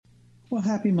Well,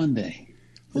 happy Monday.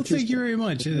 Well, thank you very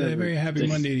much. A very happy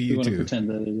Monday to you, want to too. pretend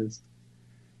that it is.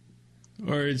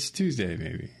 Or it's Tuesday,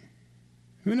 maybe.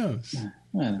 Who knows? I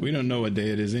don't know. We don't know what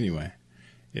day it is anyway.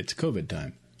 It's COVID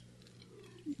time.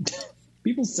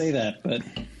 People say that, but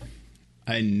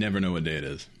I never know what day it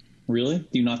is. really?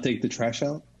 Do you not take the trash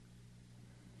out?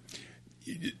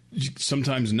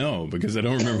 Sometimes no, because I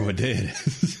don't remember what day it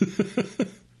is.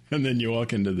 And then you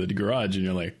walk into the garage and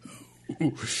you're like,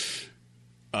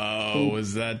 oh,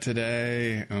 was that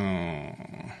today? Oh.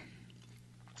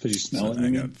 Because you smell So it?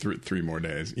 I got three more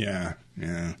days. Yeah.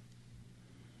 And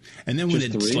then when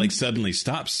Just it three? like suddenly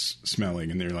stops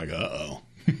smelling and they're like, uh-oh,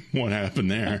 what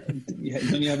happened there?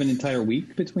 Don't you have an entire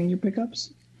week between your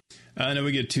pickups? No,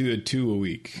 we get two a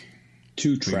week.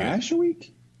 Two trash a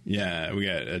week? Yeah, we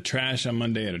got a trash on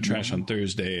Monday and a trash on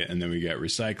Thursday, and then we got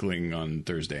recycling on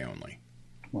Thursday only.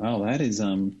 Wow, that is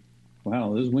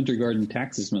wow. Those Winter Garden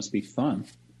taxes must be fun.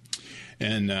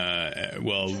 And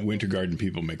well, Winter Garden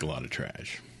people make a lot of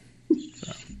trash.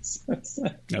 So,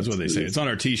 that's what they say. It's on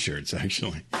our T-shirts,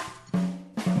 actually.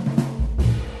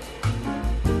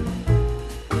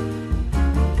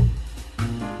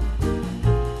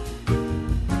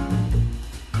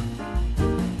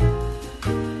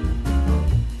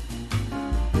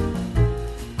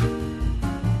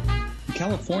 In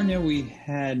California, we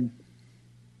had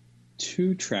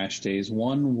 2 trash days.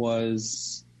 One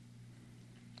was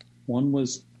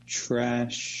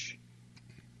trash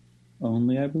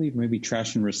only, I believe, maybe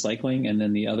trash and recycling, and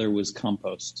then the other was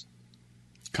compost.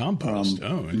 Compost?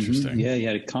 Oh, interesting. Yeah, you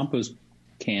had a compost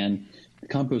can. The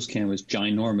compost can was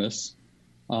ginormous.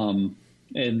 And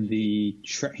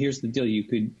here's the deal: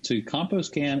 so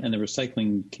compost can and the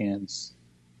recycling cans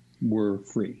were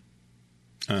free.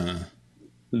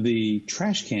 The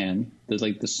trash can,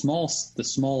 the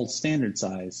small standard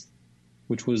size,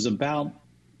 which was about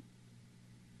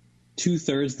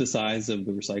 2/3 the size of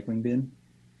the recycling bin,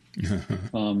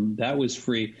 that was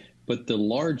free. But the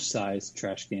large size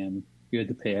trash can, you had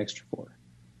to pay extra for.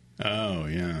 Oh,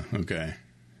 yeah. Okay.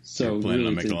 So you're planning really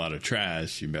on making a lot of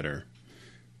trash, you better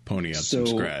pony up some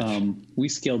scratch. We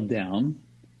scaled down,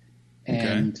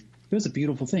 and it was a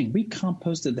beautiful thing. We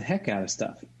composted the heck out of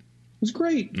stuff. It was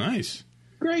great. Nice.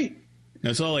 Great.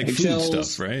 That's all like Eggshells, food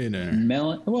stuff, right?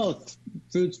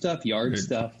 Food stuff, yard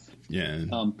stuff. Yeah.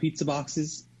 Pizza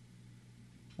boxes.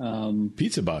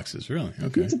 Pizza boxes, really?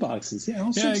 Okay. Pizza boxes, yeah.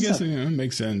 All Yeah, I sorts of guess stuff. it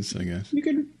makes sense, I guess.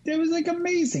 It was like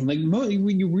amazing. Like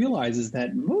when you realize is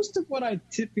that most of what I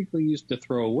typically used to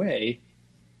throw away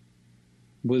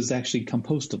was actually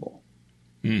compostable.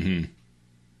 Mm-hmm.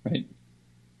 Right?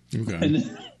 Okay.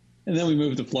 And then we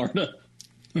moved to Florida.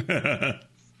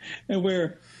 And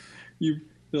where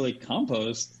they're like,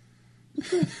 compost?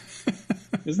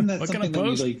 Isn't that What something kind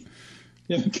of that you like?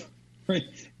 Yeah, right.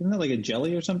 Isn't that like a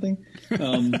jelly or something?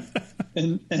 And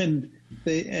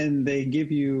they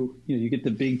give you, you get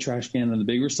the big trash can and the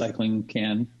big recycling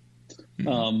can.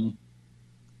 And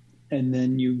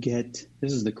then you get,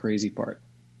 this is the crazy part.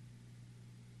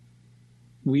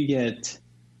 We get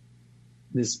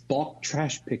this bulk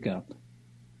trash pickup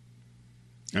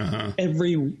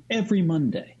every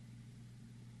Monday.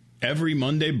 Every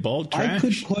Monday, bulk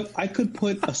trash? I could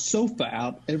put a sofa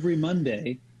out every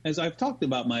Monday, as I've talked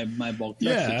about my bulk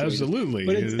trash Yeah, situation. absolutely.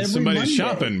 But it's every Somebody's Monday.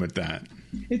 shopping with that.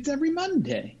 It's every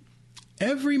Monday.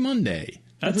 Every Monday.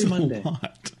 That's Every Monday. a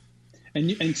lot.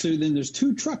 And so then there's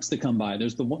 2 trucks that come by.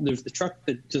 There's the truck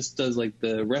that just does like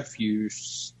the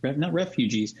refuse. Put your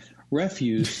refugees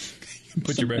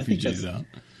out.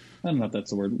 I don't know if that's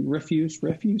the word. Refuse.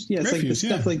 Yeah, it's like the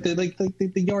stuff like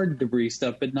the yard debris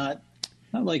stuff, but not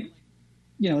like,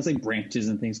 it's like branches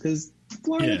and things, because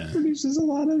Florida produces a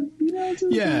lot of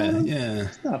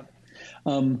stuff.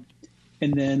 And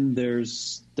then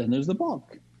there's the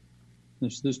bulk.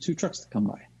 There's 2 trucks that come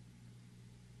by.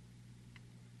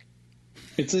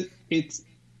 I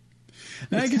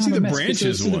can see the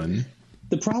branches one.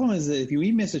 The problem is that if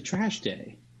you miss a trash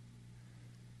day,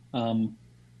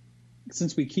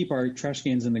 since we keep our trash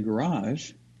cans in the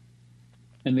garage,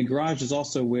 and the garage is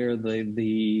also where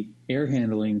the air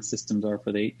handling systems are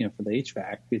for the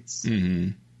HVAC, it's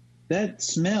that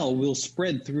smell will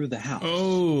spread through the house.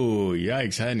 Oh,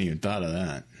 yikes! I hadn't even thought of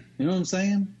that. You know what I'm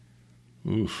saying?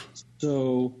 Oof.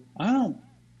 So I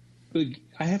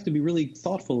have to be really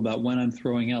thoughtful about when I'm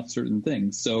throwing out certain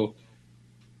things. So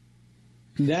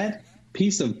that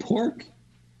piece of pork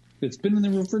that's been in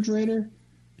the refrigerator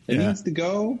that needs to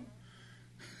go,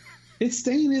 it's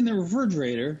staying in the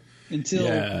refrigerator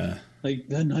until like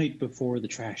the night before the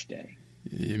trash day.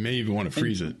 You may even want to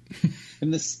freeze it.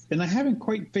 And I haven't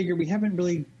quite figured, we haven't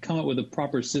really come up with a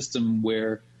proper system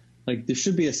where Like there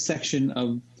should be a section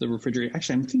of the refrigerator.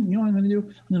 Actually, I'm thinking, you know what I'm going to do?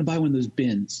 I'm going to buy one of those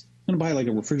bins. I'm going to buy like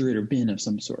a refrigerator bin of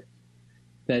some sort.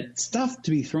 That stuff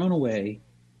to be thrown away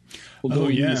will go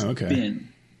in this bin.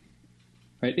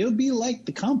 Right? It'll be like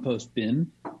the compost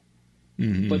bin,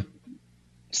 but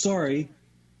sorry,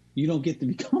 you don't get to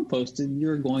be composted.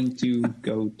 You're going to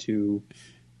go to.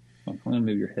 I'm going to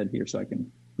move your head here so I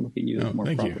can look at you more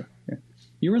proper.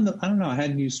 You were in the. I don't know. I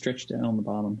had you stretched out on the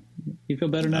bottom. You feel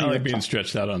better now? I like being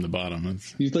stretched out on the bottom. I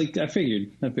figured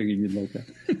you'd like that.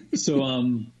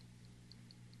 So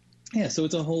yeah. So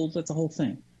it's a whole. That's a whole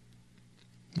thing.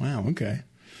 Wow. Okay.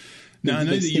 Now I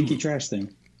know that stinky trash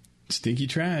thing. Stinky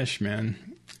trash, man.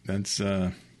 That's.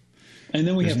 And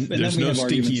then we have. There's no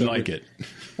stinky like it.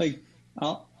 Like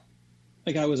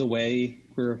I was away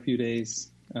for a few days.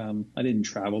 I didn't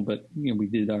travel, but we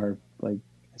did our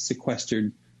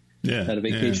sequestered. Yeah, at a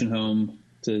vacation home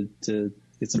to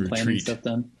get some planning stuff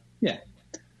done. Yeah.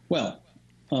 Well,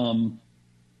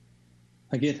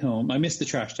 I get home. I missed the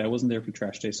trash day. I wasn't there for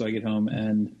trash day, so I get home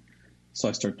and so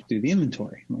I start to do the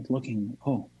inventory. I'm looking.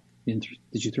 Oh, did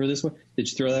you throw this way?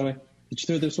 Did you throw that way? Did you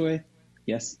throw this way?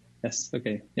 Yes. Yes.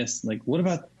 Okay. Yes. Like, what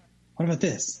about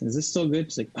this? Is this still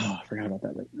good? She's like, oh, I forgot about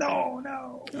that. Like,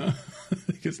 no.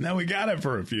 Because now we got it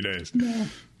for a few days. No.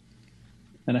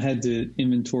 And I had to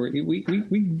inventory.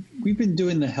 We've been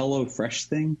doing the HelloFresh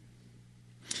thing.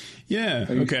 Yeah.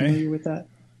 Are you familiar with that?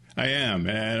 I am,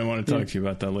 and I want to talk to you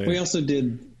about that later. We also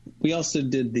did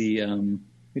the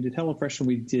we did HelloFresh and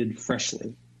we did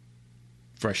Freshly.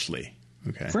 Freshly.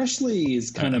 Okay. Freshly is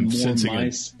kind of more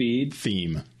my speed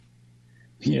theme.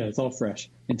 Yeah, it's all fresh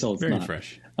until it's very not.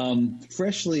 Fresh.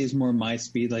 Freshly is more my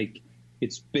speed. Like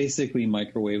it's basically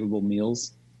microwavable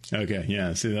meals. Okay,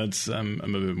 yeah. See, that's I'm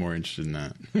a bit more interested in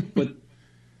that.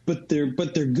 but they're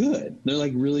good. They're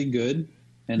like really good,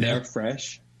 and they're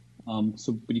fresh. But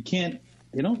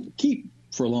they don't keep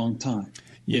for a long time.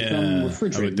 They come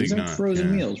refrigerated. These aren't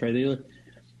frozen meals, right?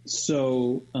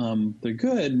 So they're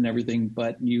good and everything,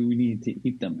 but you need to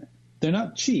eat them. They're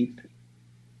not cheap.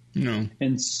 No.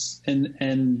 And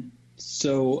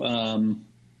so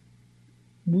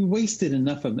we wasted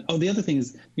enough of them. Oh, the other thing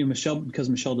is, Michelle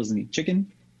doesn't eat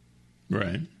chicken.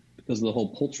 Right. Because of the whole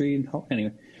poultry and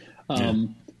anyway.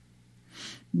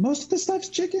 Most of the stuff's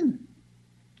chicken.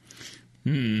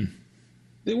 The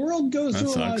world goes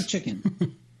through a lot of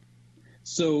chicken.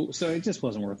 So it just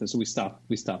wasn't worth it. So we stopped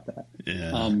that.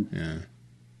 Yeah.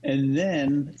 And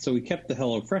then so we kept the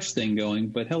HelloFresh thing going,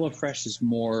 but HelloFresh is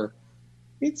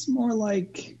it's more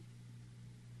like,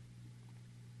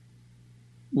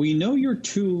 we know you're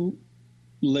too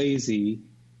lazy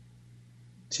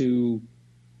to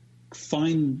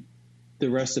find the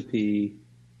recipe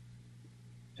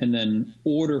and then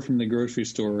order from the grocery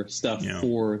store stuff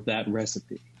for that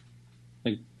recipe,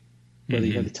 like whether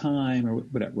you have the time or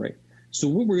whatever, right? So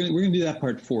we're gonna do that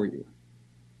part for you,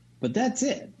 but that's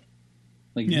it.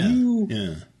 Like you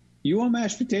want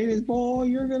mashed potatoes, boy,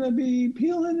 you're gonna be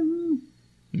peeling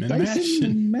and dicing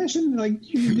and mashing.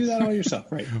 Like you can do that all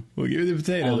yourself, right? We'll give you the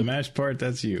potato, the mashed part.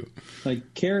 That's you.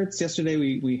 Like carrots. Yesterday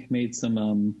we made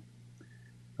some.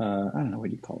 I don't know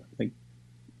what you call it. Like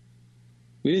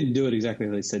we didn't do it exactly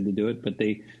how they said to do it, but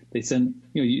they sent,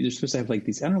 they're supposed to have like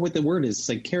these, I don't know what the word is. It's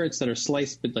like carrots that are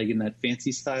sliced, but like in that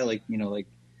fancy style, like, like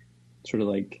sort of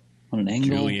like on an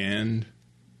angle. Julienne.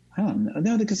 I don't know.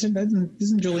 No, because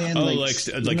isn't Julienne like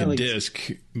a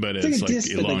disc, but it's like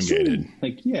elongated.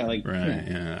 Right.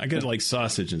 Yeah. I get like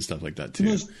sausage and stuff like that too. The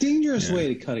most dangerous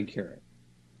way to cut a carrot.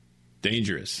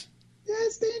 Dangerous. Yeah,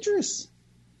 it's dangerous.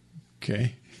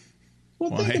 Okay. Well,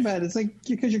 Why? Think about it. It's like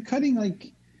because you're cutting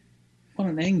like on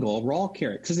an angle, a raw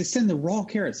carrot, because they send the raw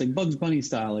carrots like Bugs Bunny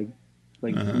style,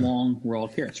 like long raw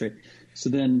carrots, right? So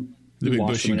then the big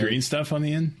bushy green stuff on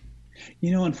the end.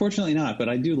 Unfortunately not, but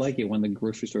I do like it when the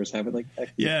grocery stores have it. Like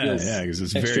because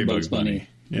it's very Bugs Bunny.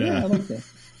 Yeah, I like that.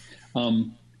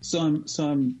 So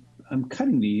I'm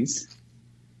cutting these,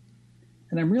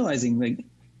 and I'm realizing like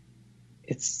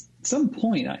it's at some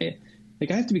point I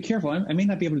have to be careful. I may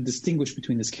not be able to distinguish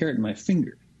between this carrot and my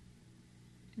finger.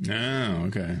 Oh,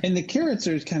 okay. And the carrots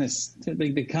are kind of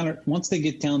once they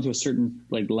get down to a certain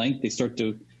like length, they start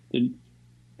to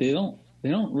they don't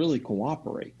really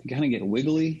cooperate. They kind of get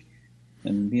wiggly,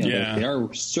 and they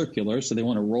are circular, so they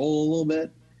want to roll a little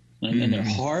bit, and they're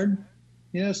hard.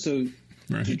 So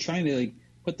you're trying to like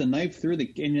put the knife through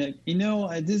and you're like,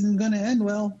 it isn't going to end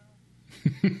well.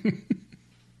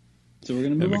 So we're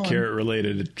going to move on. A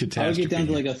carrot-related catastrophe. I'll get down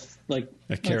to like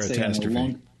a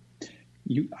carrot-tastrophe.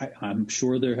 I'm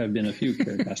sure there have been a few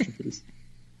catastrophes.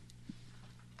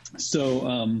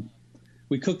 So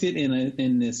we cooked it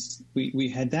in this. We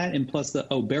had that, and plus the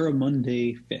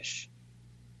barramundi fish.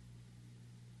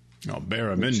 Oh,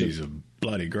 barramundi's a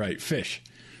bloody great fish.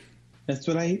 That's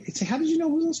what I say. How did you know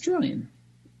it was Australian?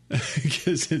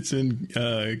 Because it's in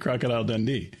Crocodile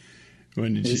Dundee.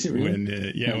 When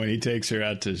he takes her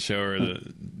out to show her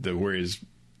the where his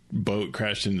boat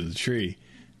crashed into the tree,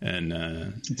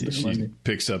 and she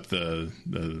picks up the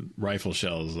rifle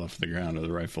shells off the ground, or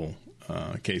the rifle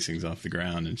casings off the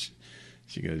ground, and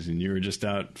she goes, "And you were just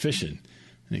out fishing?"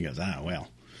 And he goes, well,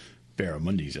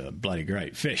 barramundi's a bloody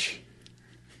great fish.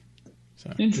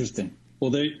 So interesting.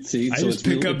 Well, I just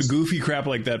pick up goofy crap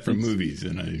like that from movies,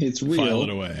 and I file it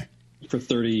away for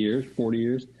 30 years, 40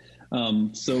 years.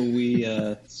 So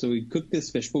we cooked this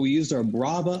fish, but we used our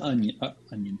Brava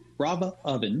Brava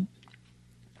oven.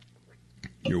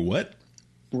 Your what?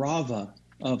 Brava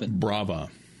oven. Brava.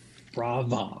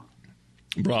 Bravado,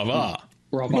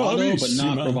 Bravissima. but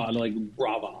not bravado, like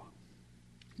Brava.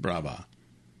 Brava.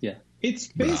 Yeah, it's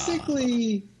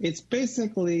basically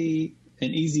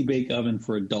an easy bake oven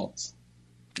for adults.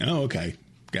 Oh, okay.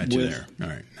 Got you there. All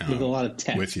right. Now, with a lot of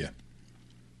tech. With you.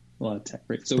 A lot of tech,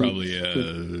 right? So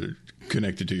probably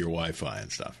connected to your Wi-Fi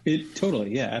and stuff. It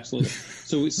totally, yeah, absolutely.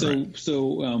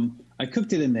 So I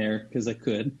cooked it in there because I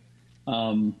could.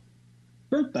 Burnt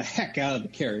the heck out of the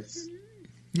carrots.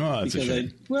 Oh, that's a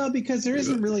shame. Because there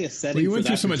isn't really a setting. Well, you went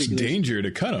through so much danger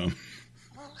to cut them.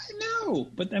 I know,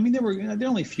 but I mean, there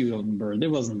only a few of them burned.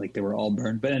 It wasn't like they were all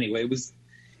burned, but anyway, it was.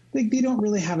 They don't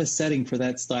really have a setting for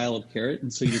that style of carrot,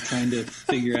 and so you're trying to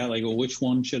figure out, like, well, which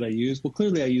one should I use? Well,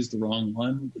 clearly I used the wrong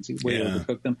one. It's way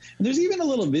overcooked them. And there's even a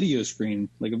little video screen,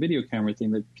 like a video camera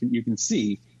thing that you can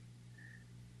see.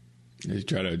 They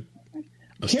try to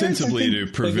ostensibly to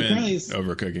prevent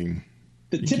overcooking.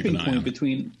 The tipping point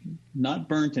between not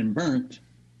burnt and burnt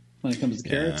when it comes to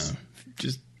carrots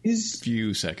just is a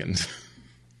few seconds.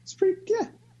 It's pretty,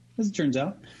 as it turns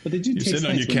out. But they do. You're sitting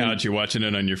on your couch, you're watching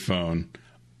it on your phone.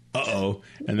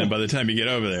 And then by the time you get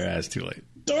over there, it's too late.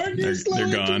 Darn, they're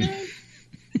gone.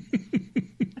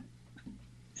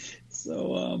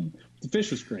 So the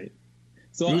fish was great.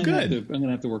 So I'm going to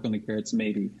have to work on the carrots,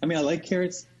 maybe. I mean, I like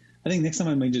carrots. I think next time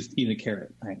I might just eat a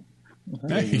carrot.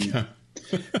 There you go.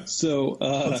 So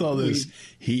what's all this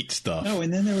heat stuff? Oh,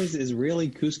 and then there was Israeli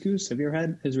couscous. Have you ever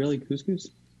had Israeli couscous?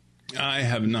 I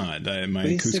have not.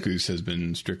 My couscous has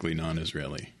been strictly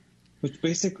non-Israeli. Which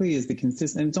basically is the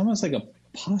consistent. It's almost like a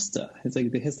pasta. It's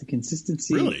like it has the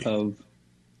consistency of.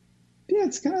 Yeah,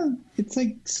 it's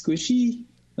like squishy,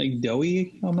 like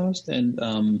doughy almost, and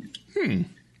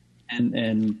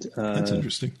and that's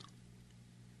interesting.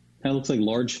 Kind of looks like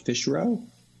large fish roe.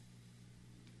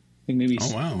 Like maybe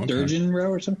sturgeon roe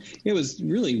or something. It was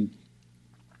really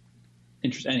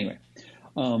interesting. Anyway,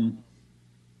 I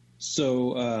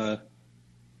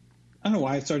don't know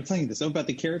why I started talking this. About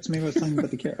the carrots? Maybe I was talking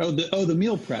about the carrot. The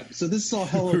meal prep. So this is all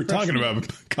HelloFresh. We were talking about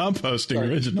composting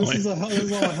originally. This is all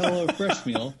HelloFresh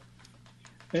meal,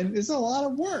 and it's a lot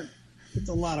of work. It's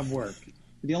a lot of work.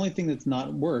 The only thing that's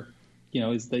not work,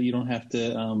 is that you don't have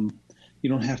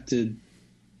to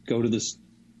go to the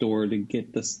store to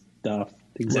get the stuff,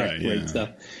 the exact right stuff.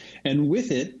 And with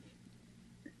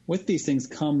these things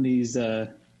come these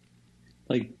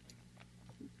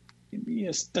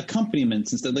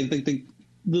accompaniments and stuff, like the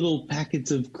little packets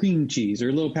of cream cheese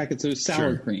or little packets of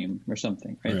sour cream or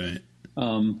something, right?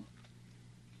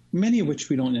 Many of which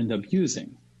we don't end up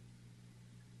using.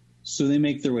 So they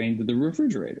make their way into the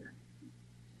refrigerator.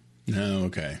 Oh,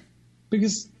 okay.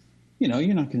 Because, you're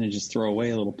not going to just throw away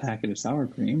a little packet of sour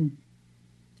cream.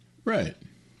 Right.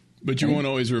 But you won't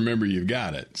always remember you've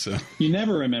got it. So you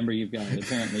never remember you've got it,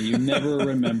 apparently. You never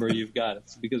remember you've got it.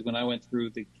 Because when I went through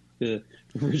the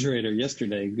refrigerator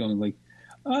yesterday, going like,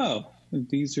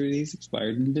 these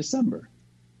expired in December.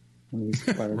 And these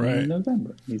expired in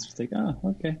November. These was like,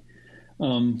 okay.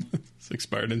 It's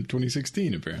expired in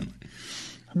 2016, apparently.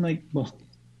 I'm like, well,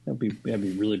 that'd be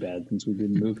really bad since we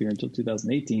didn't move here until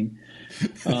 2018.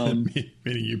 Meaning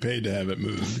you paid to have it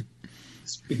moved.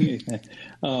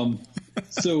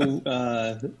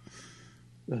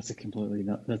 That's a completely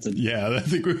I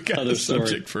think we've got a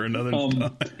subject for another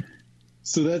time.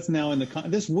 So that's now in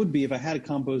this would be, if I had a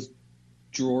compost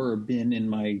drawer or bin in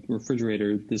my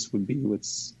refrigerator, this would be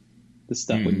the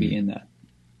stuff would be in that.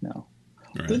 No.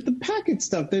 Right. The packet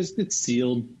stuff, it's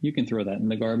sealed. You can throw that in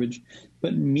the garbage.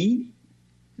 But meat,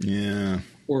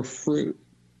 or fruit.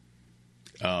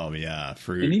 Oh yeah,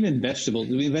 fruit, and even vegetables.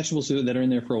 I mean, vegetables that are in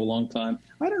there for a long time.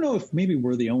 I don't know if maybe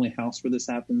we're the only house where this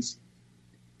happens,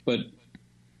 but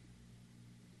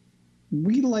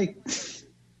we like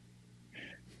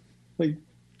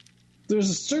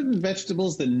there's certain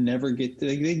vegetables that never they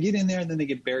get in there and then they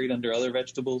get buried under other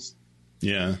vegetables.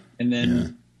 Yeah. And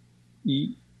then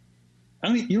you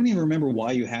don't even remember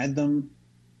why you had them.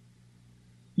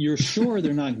 You're sure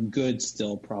they're not good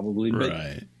still, probably. But,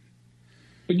 right.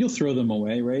 But you'll throw them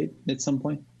away, right? At some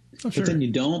point. Oh, sure. But then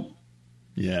you don't.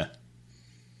 Yeah.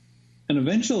 And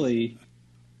eventually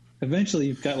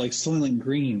you've got like Soylent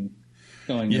Green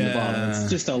going in the bottom. It's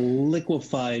just a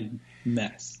liquefied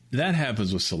mess. That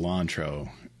happens with cilantro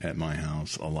at my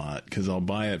house a lot because I'll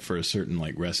buy it for a certain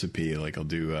like recipe. Like I'll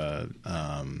do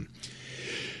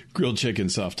grilled chicken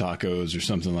soft tacos or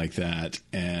something like that,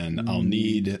 and I'll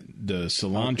need the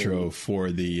cilantro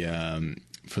for the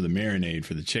marinade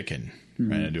for the chicken.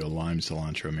 Right, I do a lime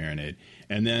cilantro marinade,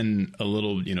 and then a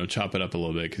little, chop it up a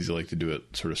little bit because you like to do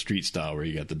it sort of street style, where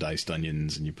you got the diced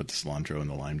onions and you put the cilantro and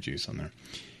the lime juice on there.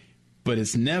 But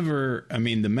it's never. I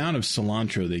mean, the amount of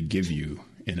cilantro they give you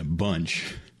in a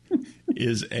bunch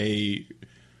is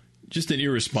just an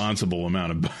irresponsible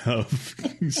amount of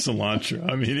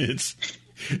cilantro. I mean, it's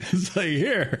like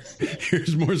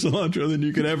here's more cilantro than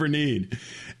you could ever need,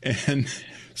 and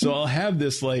so I'll have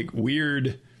this like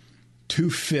weird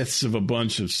 2/5 of a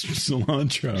bunch of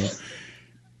cilantro,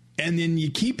 and then you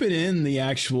keep it in the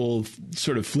actual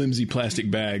sort of flimsy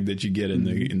plastic bag that you get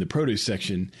in the produce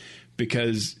section,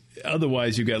 because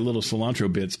otherwise you got little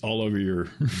cilantro bits all over your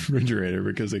refrigerator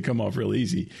because they come off real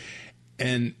easy.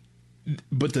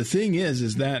 But the thing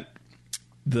is that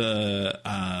the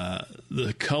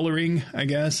coloring, I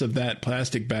guess, of that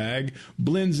plastic bag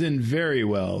blends in very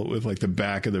well with like the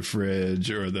back of the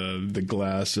fridge or the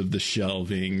glass of the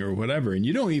shelving or whatever, and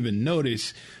you don't even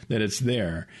notice that it's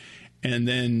there. And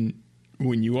then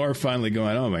when you are finally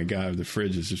going, oh my God, the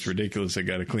fridge is just ridiculous, I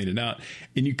got to clean it out,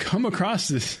 and you come across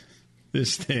this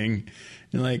thing,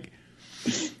 and like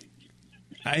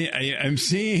I'm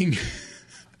seeing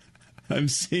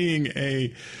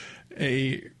a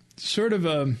sort of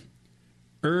a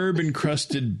herb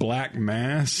encrusted black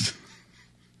mass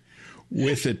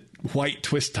with a white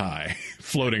twist tie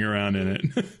floating around in it.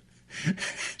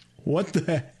 What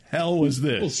the hell was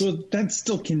this? Well, so that's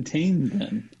still contained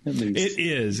then, at least. It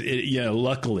is.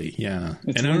 Luckily, yeah.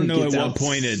 And I don't know at what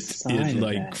point it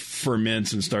like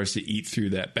ferments and starts to eat through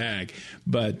that bag.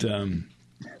 But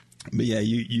yeah,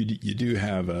 you do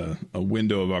have a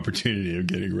window of opportunity of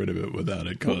getting rid of it without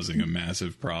it causing a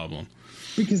massive problem.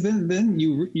 Because then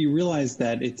you realize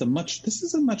that this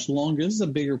is a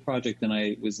bigger project than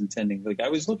I was intending. Like I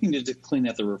was looking to just clean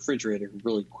out the refrigerator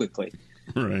really quickly.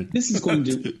 Right. This is going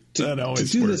to do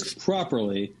works. this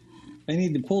properly. I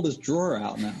need to pull this drawer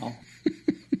out now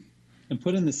and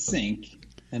put in the sink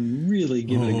and really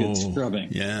give it a good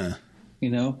scrubbing. Yeah.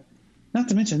 Not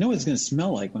to mention I know what it's going to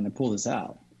smell like when I pull this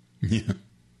out. Yeah.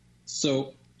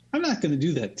 So I'm not going to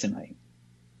do that tonight.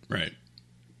 Right.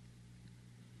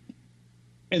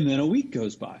 And then a week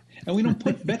goes by. And we don't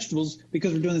put vegetables,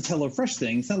 because we're doing this HelloFresh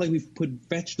thing. It's not like we've put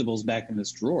vegetables back in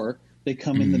this drawer. They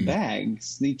come in the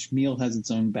bags. Each meal has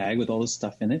its own bag with all this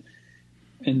stuff in it.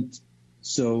 And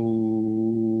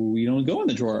so you don't go in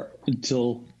the drawer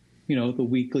until, the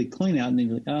weekly clean out. And then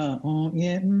you're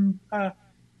like,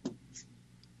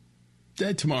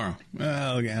 tomorrow.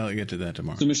 I'll get to that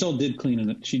tomorrow. So Michelle did clean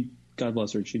it. God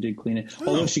bless her, she did clean it.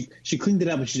 Although she cleaned it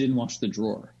out, but she didn't wash the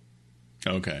drawer.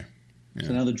 Okay. Yeah.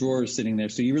 So now the drawer is sitting there.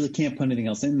 So you really can't put anything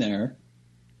else in there.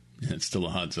 It's still a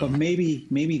hot zone. But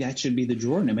maybe that should be the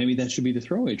drawer now. Maybe that should be the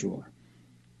throwaway drawer.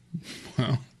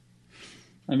 Well,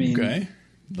 I mean, okay,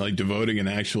 like devoting an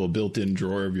actual built-in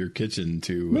drawer of your kitchen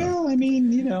to.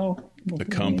 The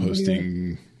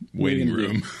composting waiting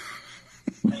room.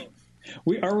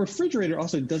 Our refrigerator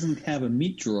also doesn't have a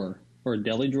meat drawer or a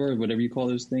deli drawer, whatever you call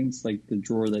those things, like the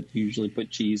drawer that you usually put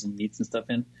cheese and meats and stuff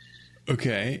in.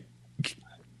 Okay.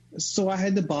 So I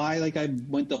had to buy, I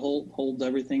went to hold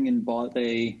everything and bought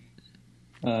a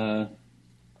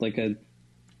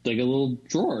little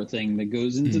drawer thing that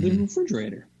goes into the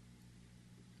refrigerator.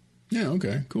 Yeah.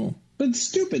 Okay. Cool. But it's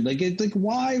stupid.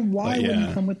 Why wouldn't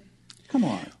you come with? Come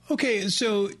on. Okay,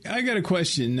 so I got a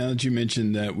question now that you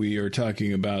mentioned that we are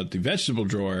talking about the vegetable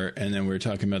drawer and then we're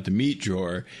talking about the meat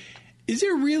drawer. Is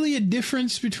there really a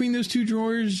difference between those two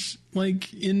drawers,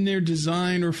 like in their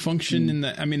design or function? In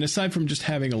that, I mean, aside from just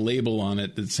having a label on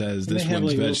it that says this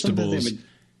one's vegetables. They have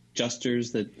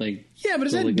adjusters that Yeah, but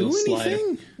does that do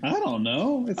anything? I don't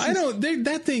know.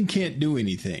 That thing can't do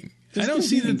anything. I don't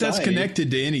see that that's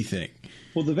connected to anything.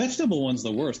 Well, the vegetable one's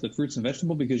the worst, the fruits and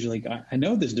vegetable, because you're like, I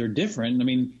know this, they're different. I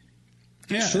mean,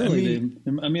 surely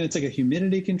it's like a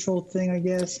humidity control thing, I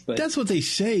guess. But that's what they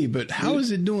say, but how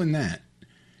is it doing that?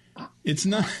 It's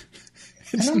not.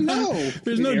 I don't know.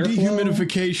 There's no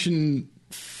dehumidification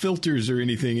filters or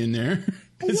anything in there.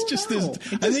 It's just this.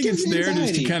 I think it's there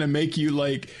just to kind of make you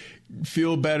like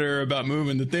feel better about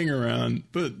moving the thing around,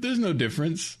 but there's no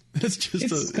difference. It's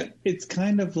just it's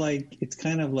kind of like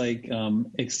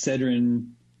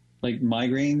Excedrin, like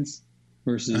migraines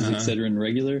versus Excedrin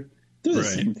regular. They're the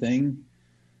same thing.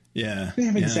 Yeah, they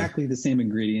have exactly the same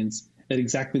ingredients at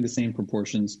exactly the same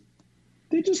proportions.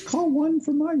 They just call one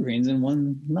for migraines and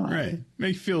one not. Right.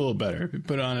 Make you feel a little better.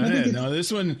 Put on a head. No,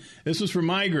 this was for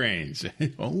migraines.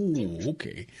 Oh,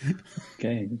 okay.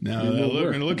 Okay. Now,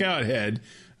 look out, head.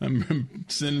 I'm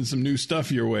sending some new stuff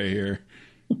your way here.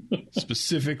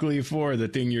 Specifically for the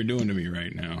thing you're doing to me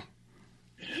right now.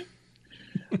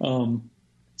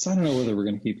 So I don't know whether we're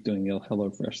going to keep doing the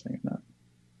HelloFresh thing or not.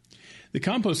 The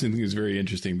composting thing is very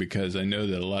interesting because I know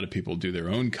that a lot of people do their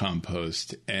own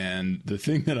compost. And the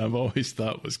thing that I've always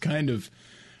thought was kind of,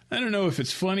 I don't know if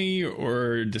it's funny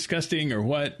or disgusting or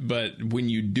what, but when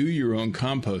you do your own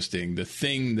composting, the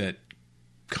thing that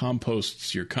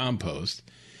composts your compost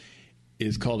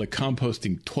is called a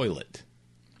composting toilet.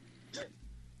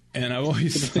 And I've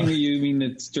always the thing that you mean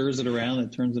that stirs it around,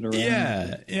 that turns it around?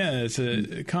 Yeah, it's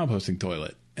a composting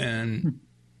toilet. And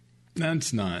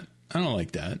that's not, I don't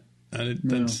like that.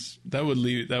 That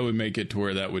would make it to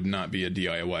where that would not be a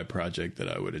DIY project that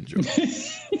I would enjoy.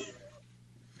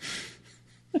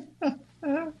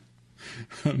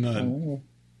 I'm not.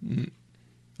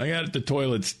 I got the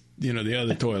toilets, the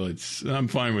other toilets. I'm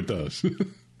fine with those.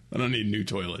 I don't need new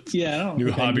toilets. Yeah, I don't. New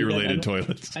hobby-related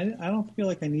toilets. I don't feel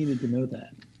like I needed to know that.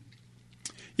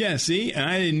 Yeah, see, and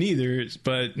I didn't either,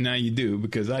 but now you do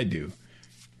because I do,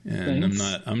 and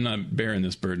Thanks. I'm not bearing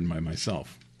this burden by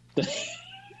myself.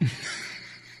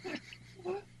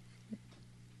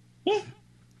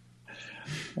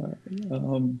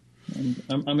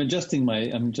 I'm adjusting my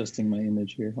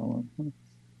image here. Hold on,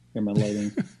 here my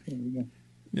lighting. There we go.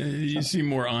 Yeah, you seem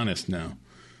more honest now.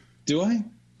 Do I?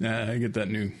 I get that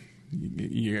new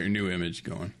your new image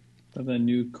going. Of a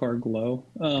new car glow.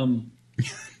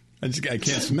 I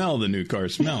can't smell the new car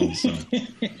smell. So.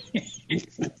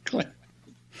 Exactly.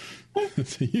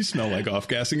 You smell like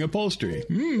off-gassing upholstery.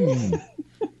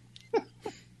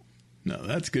 No,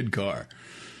 that's good car.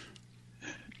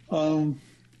 So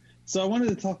I wanted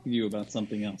to talk to you about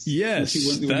something else. Yes. Do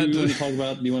you want to talk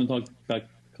about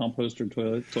compost or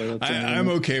toilets? I'm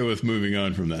okay with moving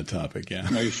on from that topic, yeah.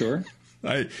 Are you sure?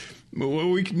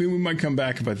 We might come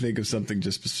back if I think of something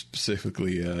just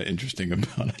specifically interesting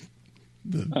about it.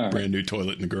 The brand new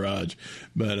toilet in the garage.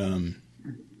 But I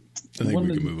think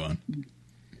we can move on.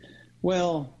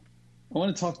 Well, I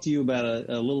want to talk to you about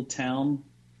a little town.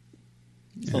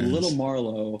 Yes. A Little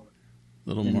Marlow.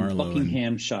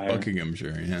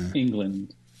 Buckinghamshire, yeah.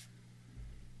 England.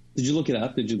 Did you look it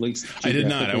up? Did you like? I did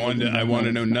not. I want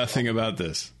to know nothing about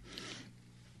this.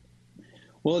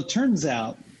 Well, it turns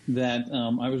out that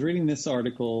I was reading this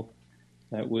article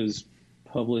that was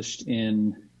published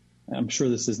in. I'm sure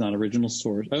this is not original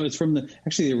source. Oh, it's from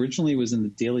originally it was in the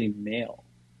Daily Mail.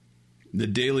 The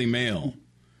Daily Mail.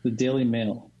 The Daily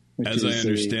Mail. As I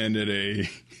understand it,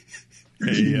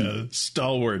 a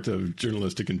stalwart of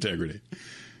journalistic integrity.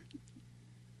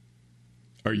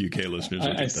 Our UK listeners.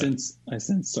 I sense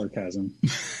sarcasm.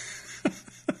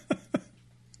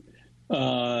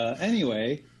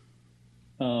 Anyway,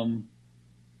 the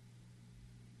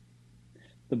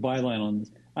byline on this.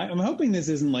 I'm hoping this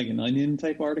isn't like an Onion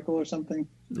type article or something.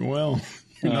 Well,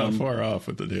 you're not far off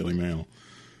with the Daily Mail.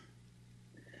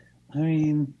 I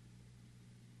mean,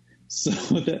 so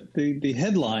the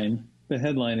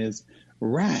headline is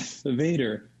Wrath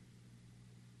Vader.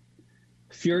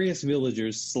 Furious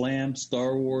villagers slam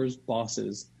Star Wars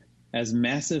bosses as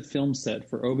massive film set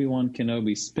for Obi-Wan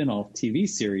Kenobi spin-off TV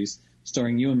series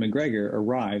starring Ewan McGregor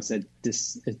arrives at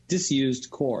disused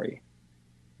quarry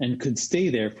and could stay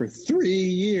there for 3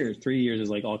 years. 3 years is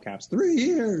like all caps. 3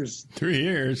 years. 3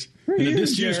 years. In a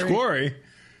disused quarry.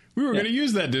 We were going to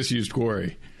use that disused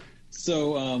quarry.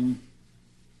 So,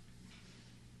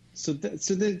 So there's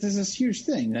this huge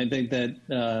thing. I think that.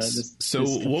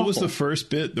 What was the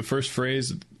first bit? The first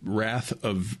phrase? Wrath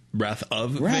of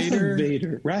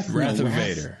Vader. Wrath of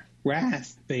Vader.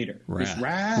 Wrath Vader.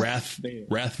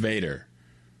 Wrath Vader.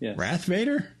 Yes. Wrath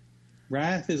Vader.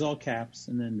 Wrath is all caps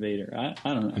and then Vader. I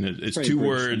don't know. And it's two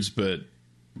words, but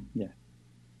yeah.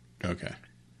 Okay.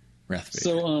 Wrath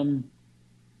Vader.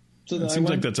 So it seems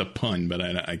like that's a pun, but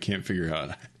I can't figure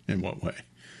out in what way.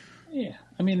 Yeah,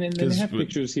 I mean, and they have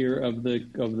pictures here of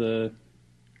the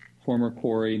former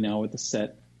quarry now with the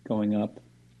set going up.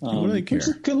 What do they care?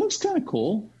 It looks kind of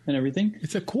cool and everything.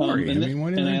 It's a quarry.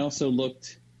 I also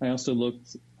looked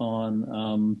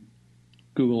on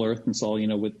Google Earth and saw,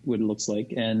 what it looks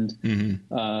like. And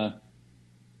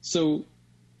so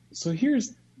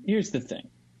here's the thing.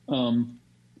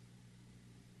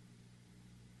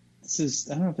 This is,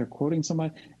 I don't know if they're quoting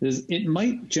somebody. It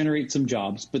might generate some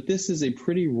jobs, but this is a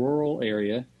pretty rural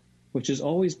area, which has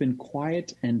always been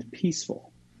quiet and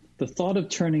peaceful. The thought of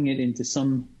turning it into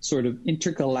some sort of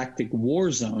intergalactic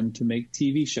war zone to make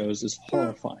TV shows is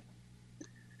horrifying.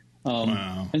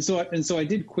 Wow. And so I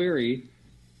did query,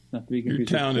 not to be confused.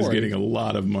 Your town is getting a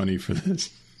lot of money for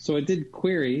this. So I did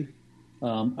query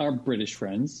our British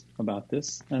friends about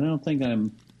this, and I don't think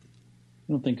I'm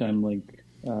like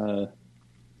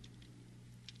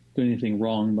doing anything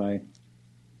wrong by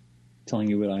telling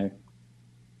you what I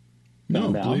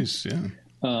found out. Please, yeah.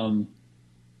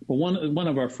 Well, one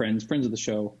of our friends of the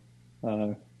show,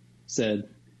 said,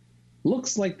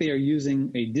 looks like they are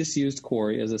using a disused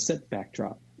quarry as a set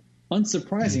backdrop.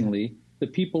 Unsurprisingly, the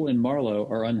people in Marlow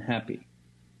are unhappy.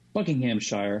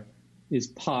 Buckinghamshire is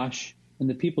posh, and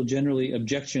the people generally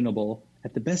objectionable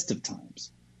at the best of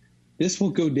times. This will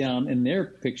go down in their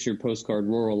picture postcard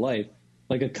rural life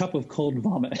like a cup of cold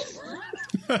vomit,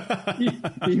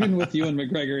 even with Ewan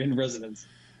McGregor in residence.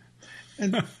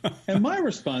 And my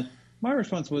response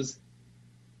was,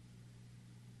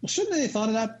 well, shouldn't they have thought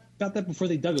about that before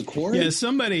they dug a quarry? Yeah,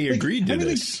 somebody agreed to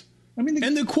this.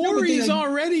 And the quarry is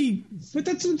already... But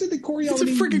that's the quarry it's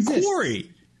already a freaking exists.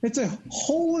 Quarry. It's a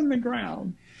hole in the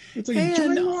ground. It's a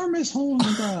ginormous hole in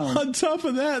the ground. On top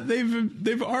of that,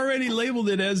 they've already labeled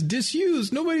it as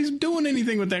disused. Nobody's doing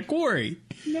anything with that quarry.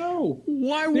 No.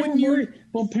 Why wouldn't you?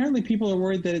 Well, apparently people are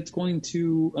worried that it's going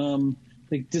to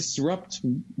disrupt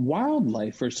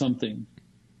wildlife or something.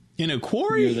 In a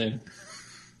quarry?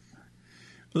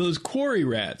 Those quarry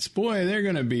rats, boy, they're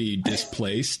going to be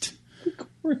displaced.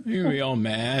 They're going to be all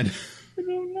mad. I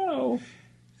don't know.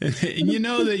 And you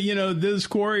know that, those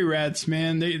quarry rats,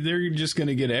 man, they're just going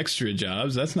to get extra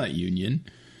jobs. That's not union.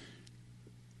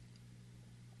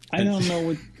 I don't know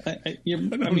what...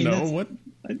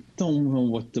 I don't know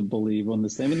what to believe on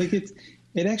this thing. I mean,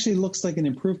 it actually looks like an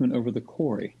improvement over the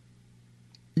quarry.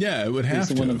 Yeah, it would have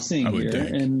to. What I'm seeing here.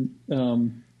 Think.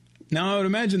 And now I would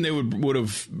imagine they would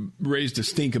have raised a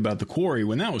stink about the quarry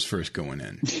when that was first going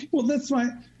in. Well, that's why.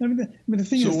 The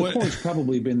thing is, the quarry's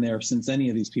probably been there since any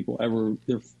of these people ever.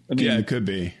 Yeah, it could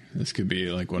be. This could be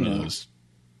like one of those.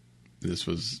 This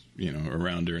was,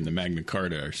 around during the Magna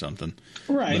Carta or something.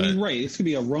 Right. Right. This could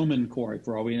be a Roman quarry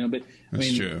for all we know. But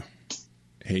that's true.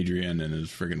 Hadrian and his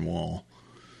friggin' wall.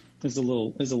 Is a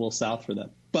little south for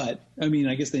them. But I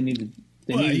guess they needed.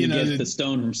 They needed to get the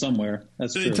stone from somewhere.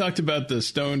 That's true. They talked about the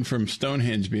stone from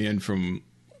Stonehenge being from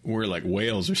like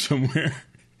Wales or somewhere.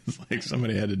 It's like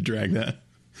somebody had to drag that.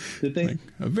 Did they? Like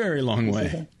a very long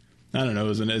way. I don't know. It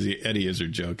was an Eddie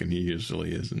Izzard joke, and he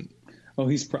usually isn't. Oh,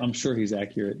 I'm sure he's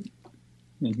accurate.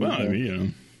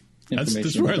 Well,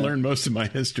 that's where I learned most of my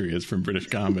history is from British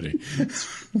comedy.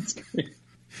 That's great.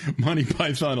 Monty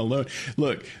Python alone.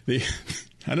 Look,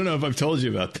 I don't know if I've told you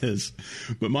about this,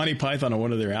 but Monty Python on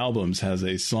one of their albums has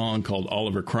a song called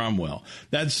Oliver Cromwell.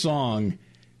 That song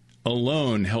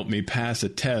alone helped me pass a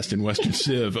test in Western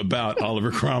Civ about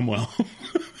Oliver Cromwell.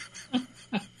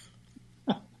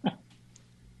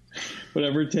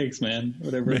 Whatever it takes, man.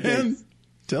 Whatever it takes.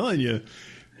 Telling you.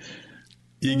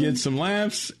 You get some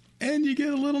laughs and you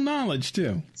get a little knowledge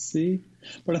too. See?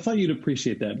 But I thought you'd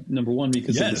appreciate that. Number one,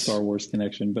 because of the Star Wars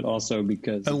connection, but also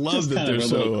because I love that they're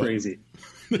so crazy.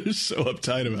 They're so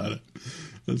uptight about it.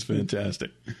 That's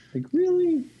fantastic. Like,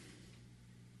 really?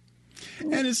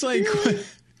 And it's like,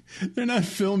 they're not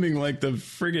filming like the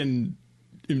friggin'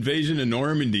 invasion of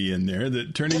Normandy in there,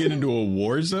 that turning it into a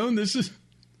war zone. This is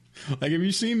like, have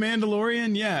you seen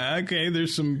Mandalorian? Yeah, okay,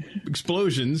 there's some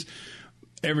explosions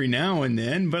every now and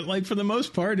then, but like for the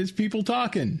most part, it's people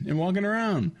talking and walking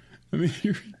around.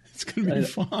 It's going to be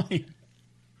fine.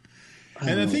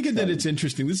 And I think that it's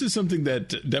interesting. This is something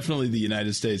that definitely the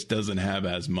United States doesn't have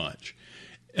as much.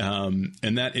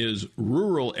 And that is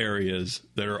rural areas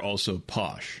that are also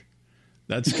posh.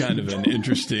 That's kind of an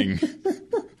interesting...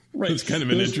 Right. It's kind of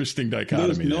an interesting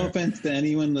dichotomy. No offense to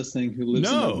anyone listening who lives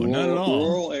in a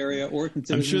rural area or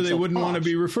considers I'm sure they wouldn't posh. Want to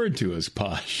be referred to as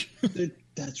posh.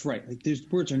 That's right. Like, these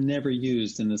words are never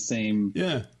used in the same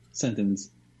sentence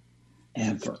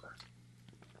ever.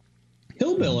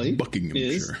 Hillbilly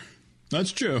Buckinghamshire.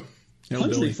 That's true.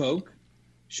 Country folk,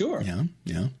 sure. Yeah.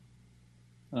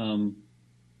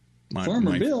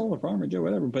 Farmer Bill or Farmer Joe,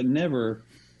 whatever, but never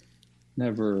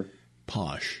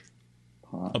posh.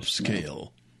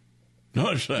 Upscale. No.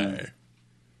 Not say.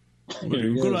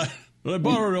 Could I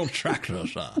borrow your tractor,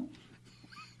 sir?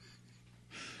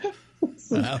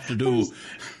 I have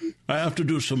to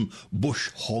do some bush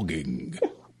hogging.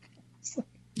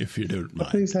 If you don't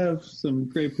mind. Please have some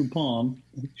Grey Poupon.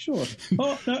 Sure.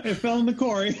 Oh, no, it fell in the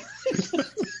quarry.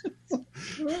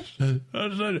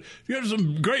 Get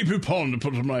some Grey Poupon to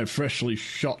put on my freshly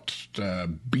shot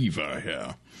beaver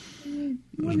here.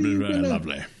 It's been very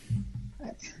lovely.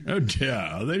 Oh dear,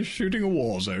 are they shooting a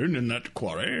war zone in that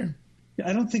quarry?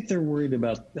 I don't think they're worried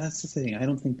about, that's the thing, I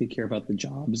don't think they care about the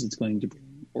jobs it's going to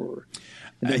bring, or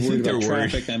they're worried about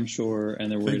traffic, I'm sure,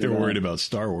 and they're worried about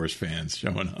Star Wars fans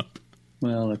showing up.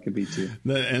 Well, that could be too.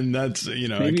 And that's,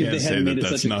 maybe I can't say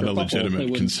that's not a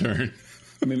legitimate concern.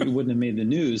 Maybe it wouldn't have made the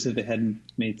news if they hadn't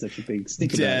made such a big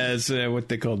stink about it. Yeah, it's what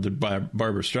they called the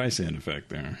Barbra Streisand effect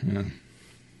there. Yeah.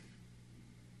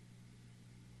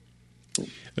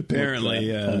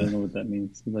 Apparently, I don't know what that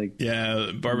means.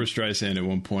 Barbra Streisand at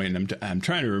one point, and I'm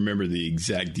trying to remember the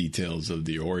exact details of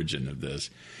the origin of this,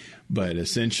 but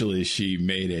essentially she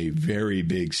made a very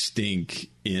big stink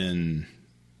in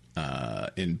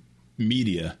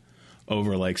media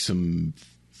over like some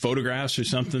photographs or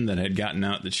something that had gotten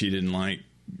out that she didn't like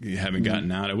having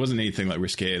gotten out. It wasn't anything like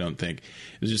risque, I don't think.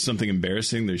 It was just something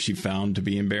embarrassing that she found to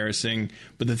be embarrassing.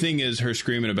 But the thing is, her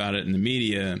screaming about it in the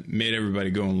media made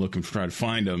everybody go and look and try to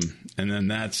find them. And then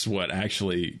that's what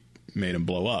actually made them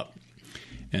blow up.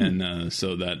 And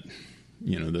so that,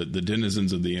 the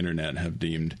denizens of the internet have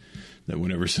deemed that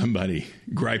whenever somebody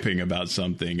griping about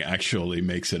something actually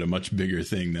makes it a much bigger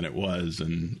thing than it was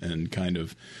and kind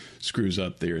of screws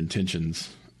up their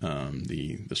intentions,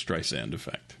 the Streisand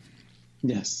effect.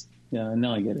 Yes. Yeah,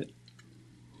 now I get it.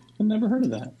 I've never heard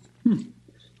of that.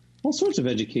 All sorts of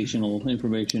educational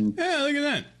information. Yeah, look at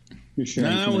that. You're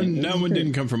sharing that one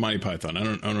didn't come from Monty Python. I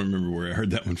don't remember where I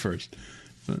heard that one first.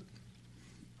 But.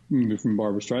 Maybe from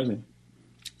Barbra Streisand.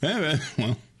 Yeah,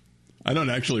 well, I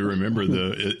don't actually remember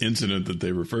the incident that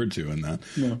they referred to in that.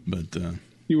 No. But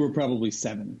you were probably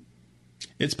 7.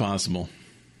 It's possible.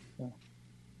 Yeah.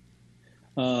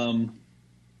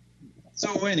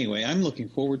 So anyway, I'm looking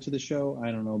forward to the show. I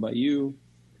don't know about you.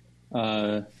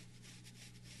 When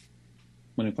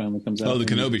it finally comes out. Oh, the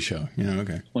Kenobi show. Yeah,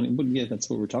 okay. Yeah,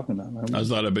 that's what we're talking about. I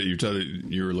bet you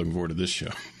were looking forward to this show.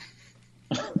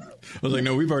 I was like,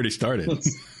 no, we've already started.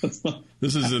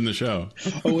 This is in the show.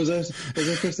 Oh, was I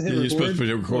supposed to hit record? You're supposed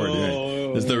to record,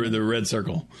 yeah. It's the red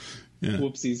circle. Yeah.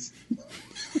 Whoopsies.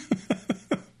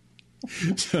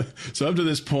 So up to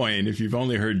this point, if you've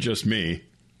only heard just me,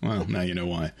 well, now you know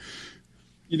why.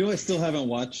 I still haven't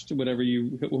watched whatever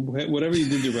you did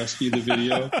to rescue the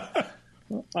video.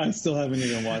 I still haven't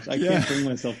even watched. I can't bring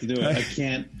myself to do it. I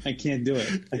can't do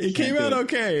it. It came out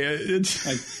okay.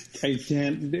 I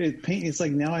can't. It's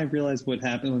like now I realize what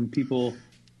happened when people,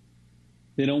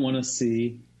 they don't want to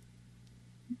see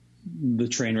the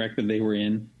train wreck that they were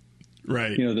in.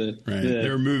 Right.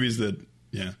 There were movies that,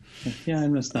 yeah. Yeah,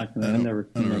 I'm just not going to. I'm never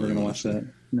going to watch that.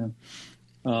 No.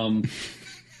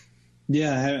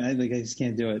 Yeah, I just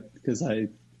can't do it because I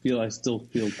still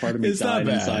feel part of me died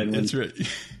inside. It's right.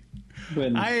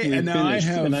 When I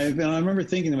remember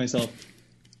thinking to myself,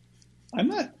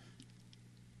 I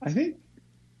think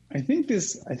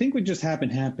what just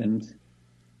happened.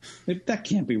 That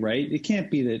can't be right. It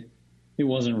can't be that it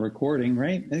wasn't recording,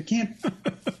 right? It can't. I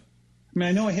mean,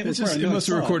 I know I hit record. It must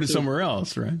have recorded somewhere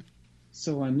else, right?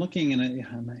 So I'm looking and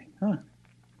I'm like,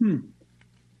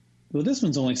 well, this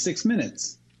one's only 6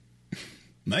 minutes.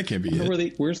 That can't be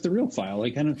it. Where's the real file?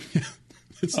 Like, I don't.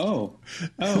 It's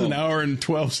an hour and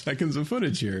 12 seconds of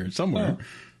footage here somewhere.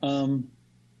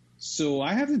 So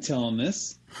I have to tell him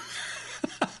this.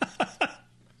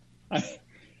 I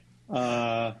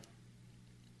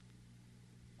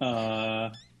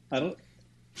don't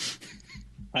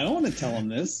want to tell him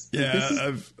this.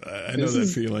 Yeah, I know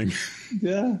that feeling.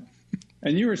 Yeah.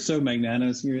 And you were so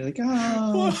magnanimous. You were like,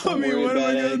 well, I mean, what am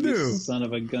I going to do? Son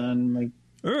of a gun. Like,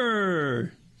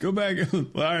 go back. All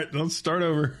right, let's start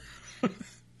over.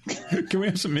 Can we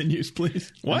have some menus,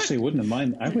 please? What? Actually, I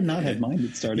would not have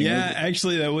minded starting over. Yeah,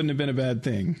 actually, that wouldn't have been a bad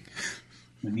thing.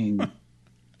 I mean, can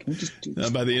we just do this?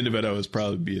 By the end of it, I was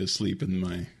probably be asleep in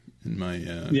my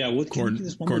corn.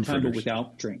 This one more time, but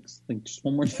without drinks. Like just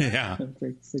one more time. Yeah.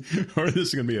 Or this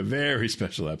is going to be a very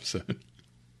special episode.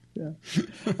 Yeah.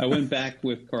 I went back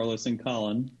with Carlos and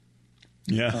Colin.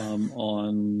 Yeah.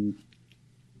 On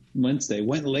Wednesday.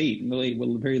 Went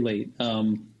very late.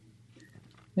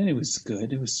 And it was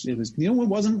good. It was. What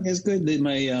wasn't as good?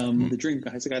 The drink.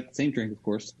 I got the same drink, of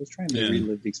course. I was trying to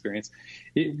relive the experience.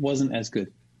 It wasn't as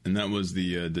good. And that was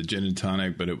the gin and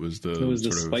tonic, but it was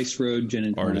the Spice Road gin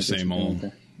and tonic.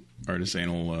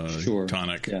 Artisanal sure.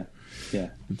 tonic. Yeah.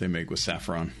 That they make with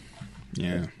saffron.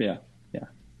 Yeah. Yeah.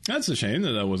 That's a shame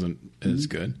that wasn't as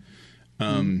good.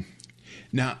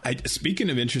 Now, speaking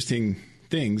of interesting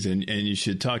things, and you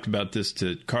should talk about this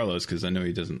to Carlos because I know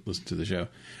he doesn't listen to the show.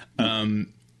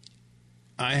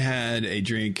 I had a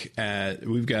drink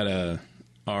we've got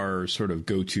our sort of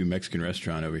go-to Mexican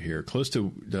restaurant over here, close to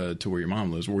where your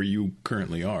mom lives, where you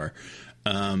currently are.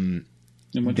 Called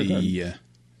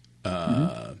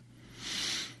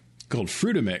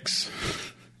Fruitamix.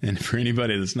 And for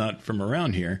anybody that's not from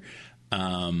around here,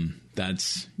 that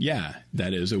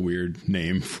is a weird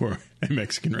name for a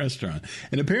Mexican restaurant.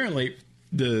 And apparently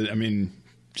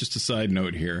just a side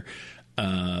note here,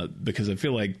 because I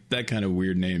feel like that kind of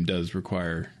weird name does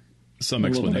require some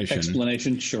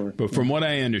explanation. Sure. But from what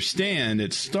I understand,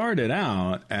 it started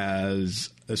out as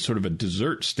a sort of a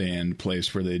dessert stand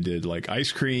place where they did like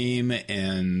ice cream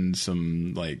and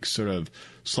some like sort of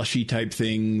slushy type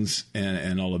things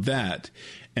and all of that.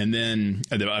 And then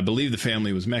I believe the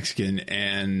family was Mexican,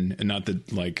 and not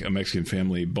that like a Mexican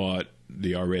family bought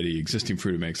the already existing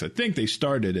Fruitamix. I think they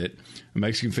started it. A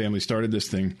Mexican family started this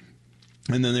thing,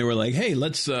 and then they were like, "Hey,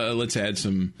 let's add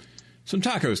some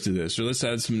tacos to this, or let's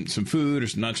add some food or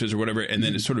some nachos or whatever." And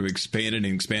then it sort of expanded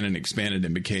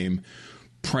and became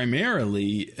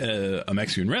primarily a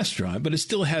Mexican restaurant, but it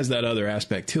still has that other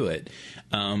aspect to it.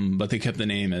 But they kept the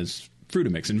name as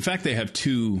Fruitamix. In fact, they have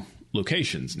 2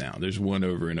 locations now. There's one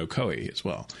over in Ocoee as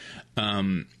well.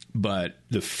 But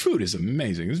the food is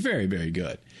amazing. It's very, very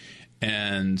good.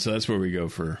 And so that's where we go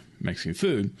for Mexican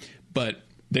food. But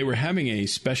they were having a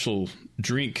special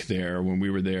drink there when we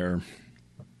were there.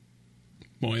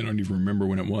 Well, I don't even remember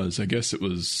when it was. I guess it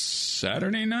was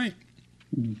Saturday night.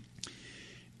 And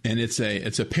it's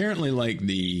apparently like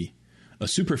a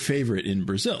super favorite in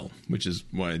Brazil, which is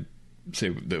why I say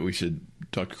that we should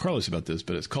talk to Carlos about this,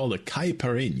 but it's called a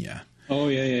caipirinha. Oh,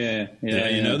 yeah.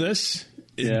 You know this?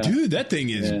 Yeah. Dude, that thing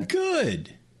is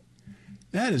good.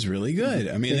 That is really good.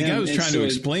 I mean, the guy was trying to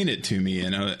explain it to me,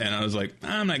 and I was like,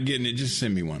 I'm not getting it. Just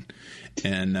send me one.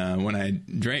 And when I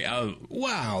drank,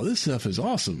 wow, this stuff is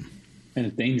awesome. And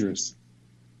it's dangerous.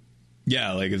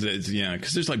 Yeah, like it's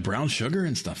because there's like brown sugar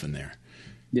and stuff in there.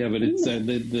 Yeah, but it's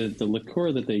the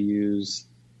liqueur that they use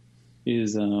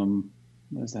is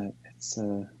what is that? It's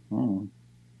I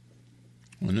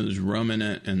know there's rum in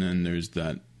it, and then there's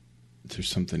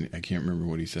something I can't remember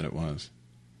what he said it was.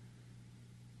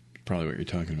 Probably what you're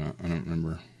talking about. I don't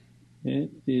remember. It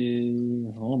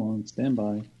is. Hold on, stand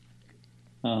by.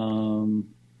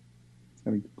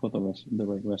 Let me put the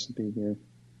right recipe here.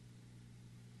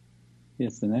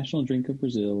 It's the national drink of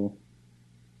Brazil.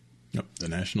 Yep, the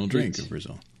national drink of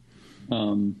Brazil.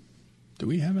 Do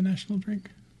we have a national drink?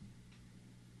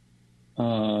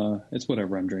 It's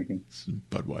whatever I'm drinking. It's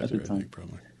Budweiser, I think,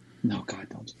 probably. No, God,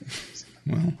 don't.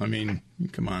 Well, I mean,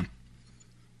 come on.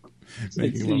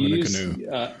 Making love in a canoe.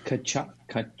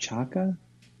 Cachaca?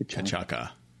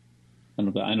 Cachaca. I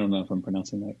don't know if I'm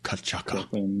pronouncing that Cachaca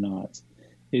or not.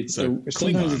 It's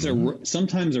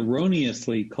sometimes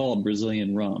erroneously called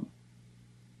Brazilian rum.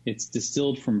 It's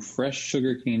distilled from fresh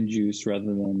sugarcane juice rather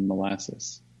than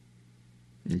molasses.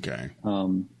 Okay.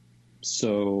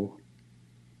 So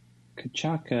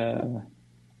cachaca.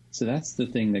 So that's the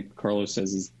thing that Carlos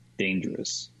says is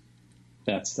dangerous.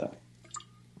 That stuff.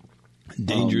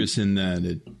 Dangerous in that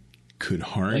it could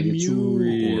harm like it's you?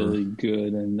 Really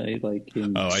good, and they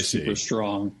I super see.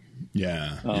 Strong.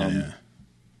 Yeah.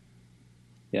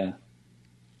 Yeah.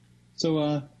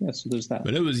 So so there's that.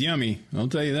 But it was yummy, I'll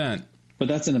tell you that. But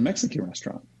that's in a Mexican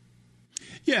restaurant.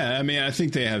 Yeah, I mean, I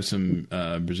think they have some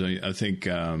Brazilian. I think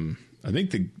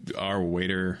our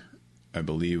waiter, I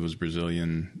believe, was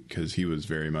Brazilian because he was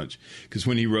very much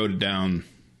when he wrote it down,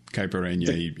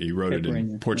 caipirinha, he wrote it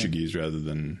in Portuguese rather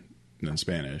than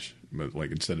Spanish, but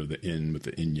like instead of the N with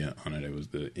the Inya on it, it was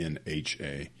the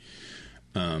NHA.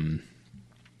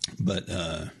 But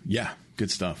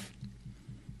good stuff.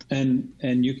 And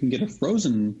you can get a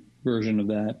frozen version of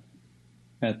that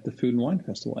at the Food and Wine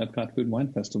Festival, Epcot Food and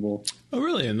Wine Festival. Oh,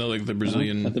 really? And like the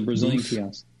Brazilian at the Brazilian booth?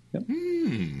 kiosk. Yep.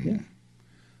 Yeah.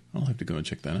 I'll have to go and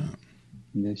check that out.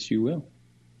 Yes, you will.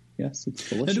 Yes, it's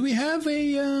delicious. Do we have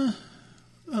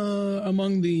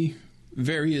among the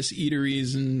various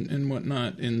eateries and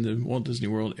whatnot in the Walt Disney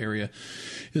World area,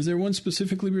 is there one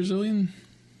specifically Brazilian?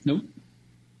 Nope.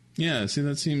 Yeah, see,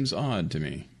 that seems odd to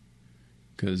me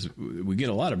because we get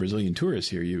a lot of Brazilian tourists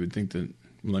here. You would think that,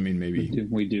 well, I mean, maybe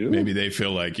we do. Maybe they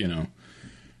feel like,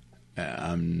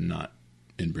 I'm not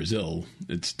in Brazil.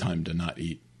 It's time to not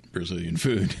eat Brazilian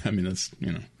food. I mean, that's, I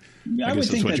guess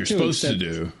that's what you're supposed to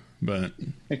do. But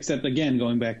except, again,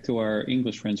 going back to our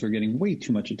English friends who are getting way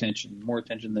too much attention, more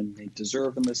attention than they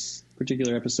deserve in this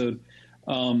particular episode,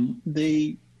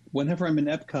 they whenever I'm in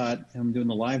Epcot and I'm doing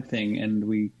the live thing,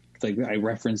 and I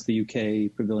reference the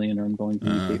UK pavilion, or I'm going to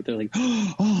the UK, they're like,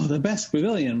 "Oh, the best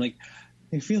pavilion!" I'm like,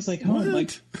 it feels like home. I'm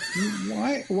like,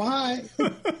 why?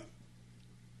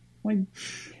 Like,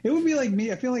 it would be like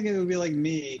me. I feel like it would be like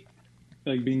me,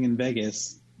 like being in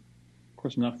Vegas. Of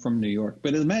course, I'm not from New York,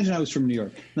 but imagine I was from New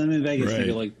York, and I'm in Vegas, and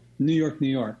you're like, New York,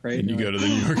 right? And you go to the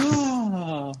New York.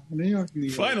 New York.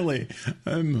 Finally,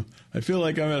 I feel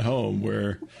like I'm at home,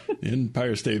 where the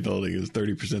Empire State Building is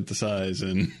 30% the size,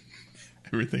 and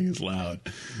everything is loud.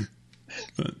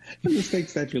 And the fake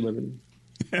Statue of Liberty.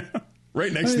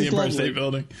 Right next to the Empire State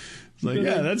Building. It's like,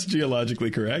 that's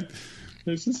geologically correct.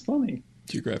 It's just funny.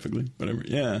 Geographically, whatever.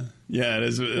 Yeah, it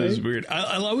is weird.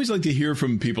 I always like to hear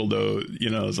from people, though.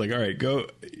 It's like, all right, go.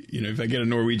 If I get a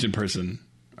Norwegian person,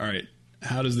 all right,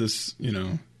 how does this?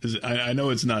 I know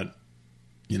it's not.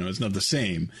 It's not the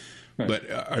same, right. But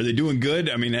are they doing good?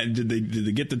 I mean, did they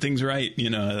get the things right?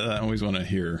 I always want to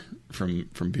hear from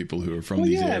people who are from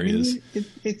these areas. I mean,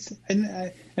 it's and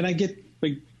I get,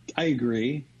 like, I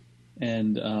agree,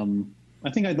 and I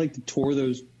think I'd like to tour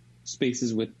those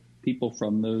spaces with people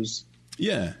from those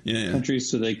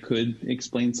countries, so they could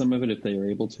explain some of it if they are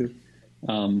able to.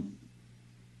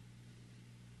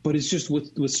 But it's just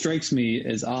what strikes me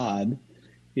as odd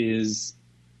is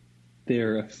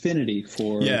their affinity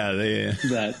for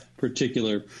that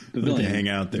particular pavilion. They hang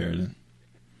out there. Yeah.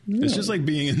 It's just like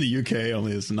being in the UK,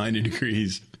 only it's 90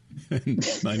 degrees and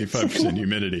 95%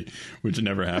 humidity, which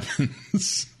never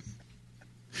happens.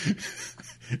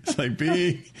 It's like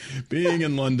being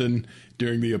in London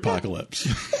during the apocalypse.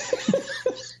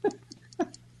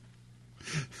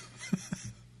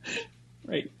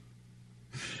 Right.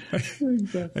 I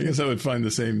guess I would find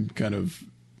the same kind of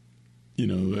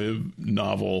a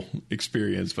novel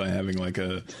experience by having like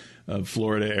a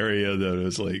Florida area that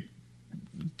is like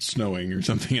snowing or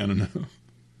something. I don't know.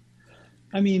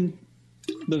 I mean,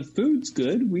 the food's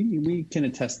good. We can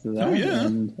attest to that. Oh, yeah.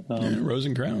 And, Rose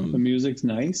and Crown. The music's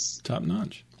nice. Top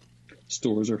notch.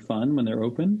 Stores are fun when they're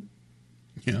open.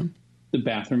 Yeah. The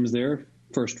bathrooms there,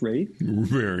 first rate.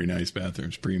 Very nice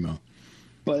bathrooms, primo.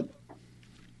 But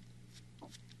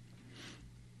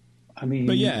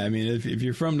if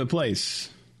you're from the place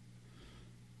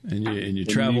and you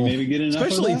travel, maybe get enough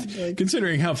especially of that?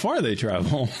 Considering how far they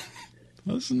travel,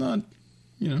 well, it's not,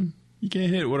 you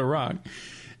can't hit it with a rock.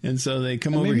 And so they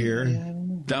come over here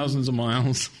thousands of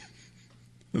miles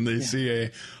and they see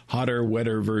a hotter,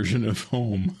 wetter version of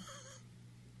home.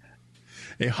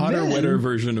 A hotter, wetter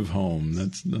version of home.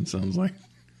 That sounds like.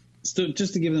 So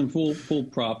just to give them full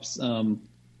props, we're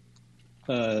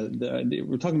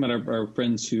talking about our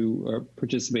friends who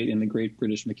participate in the Great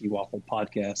British Mickey Waffle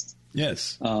podcast.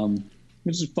 Yes.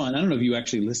 Which is fun. I don't know if you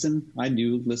actually listen. I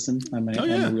do listen. I'm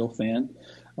a real fan.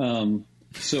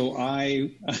 So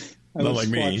I not was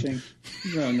like watching. Me.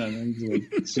 No,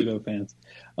 like pseudo fans.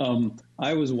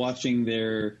 I was watching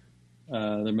their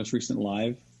most recent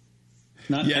live.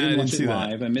 I didn't watch it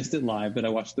live. That. I missed it live, but I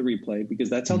watched the replay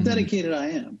because that's how dedicated I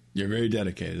am. You're very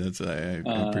dedicated. That's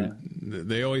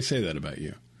they always say that about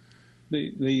you.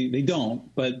 They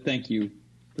don't, but thank you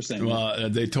for saying that. Well,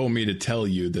 they told me to tell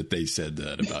you that they said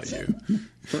that about you.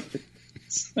 Perfect.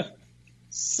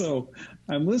 So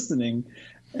I'm listening,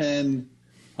 and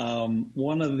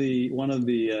one of the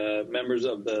members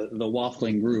of the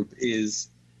waffling group is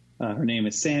her name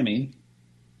is Sammy.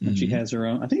 And she has her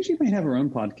own. I think she might have her own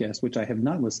podcast, which I have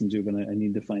not listened to, but I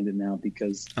need to find it now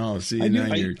because. Oh, see,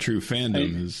 your true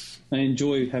fandom is. I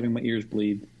enjoy having my ears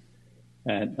bleed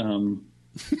at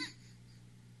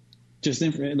just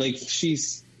like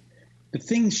the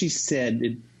things she said.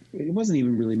 It wasn't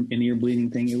even really an ear bleeding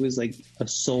thing. It was like a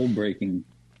soul breaking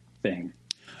thing.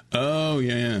 Oh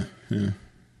yeah.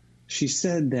 She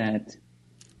said that,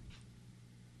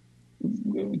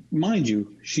 mind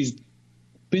you, she's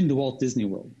been to Walt Disney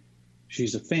World.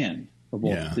 She's a fan of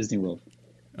Walt Disney World.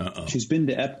 Uh-oh. She's been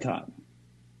to Epcot.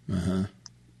 Uh-huh.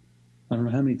 I don't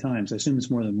know how many times. I assume it's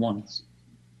more than once.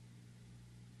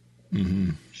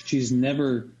 Mm-hmm. She's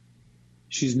never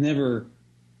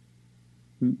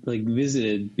like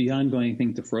visited beyond going, I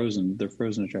think, to Frozen, the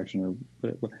Frozen attraction, or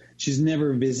whatever. She's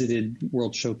never visited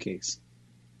World Showcase.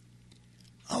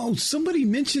 Oh, somebody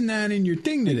mentioned that in your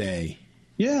thing today.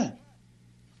 Yeah.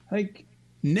 Like,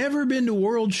 never been to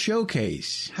World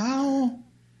Showcase. How?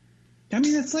 I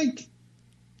mean, it's like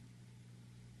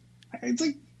I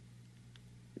can't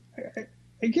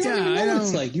even know what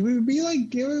it's like. It would be like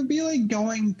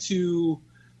going to,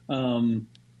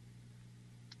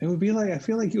 it would be like, I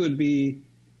feel like it would be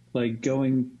like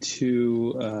going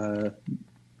to,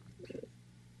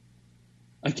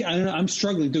 I don't know. I'm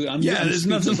struggling, dude. I'm there's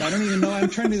nothing. I don't even know. I'm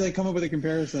trying to come up with a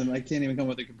comparison. I can't even come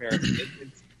up with a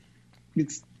comparison.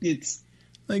 It's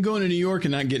like going to New York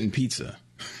and not getting pizza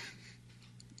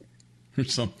or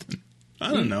something.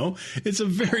 I don't know. It's a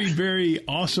very, very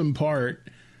awesome part.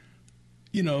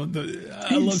 I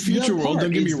love Future World.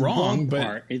 Don't get me wrong,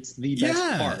 but it's the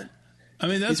best part. I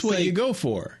mean, that's what you go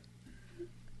for.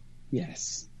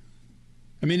 Yes.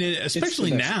 I mean, especially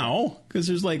now, because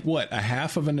there's a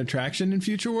half of an attraction in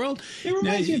Future World. It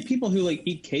reminds me of people who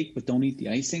eat cake but don't eat the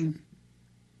icing.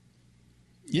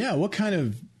 Yeah, what kind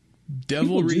of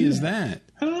devilry is that?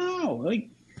 I don't know.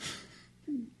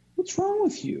 What's wrong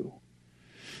with you?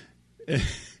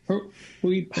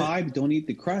 Who eat pie but don't eat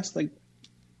the crust?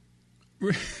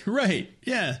 Right?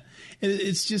 Yeah,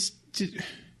 it's just,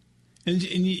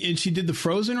 and she did the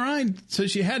Frozen ride, so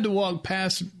she had to walk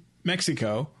past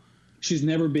Mexico. She's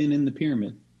never been in the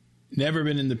pyramid. Never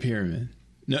been in the pyramid.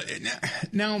 No.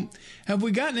 Now, have we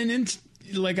gotten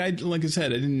like I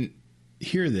said, I didn't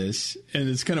hear this, and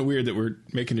it's kind of weird that we're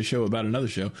making a show about another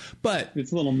show, but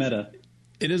it's a little meta.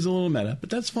 It is a little meta,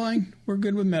 but that's fine. We're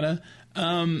good with meta.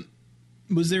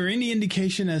 Was there any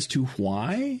indication as to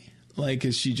why?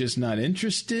 Is she just not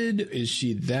interested? Is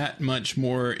she that much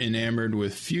more enamored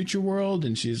with Future World?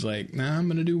 And she's like, nah, I'm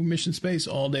going to do Mission Space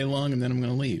all day long, and then I'm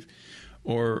going to leave.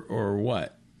 Or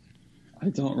what? I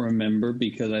don't remember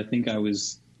because I think I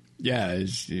was... Yeah,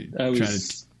 trying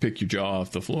to pick your jaw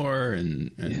off the floor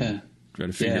and try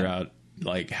to figure out,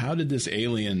 how did this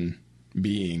alien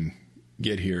being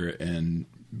get here and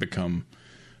become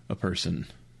a person?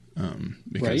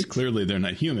 Because clearly they're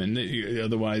not human.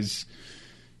 Otherwise,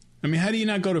 I mean, how do you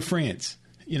not go to France?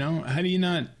 How do you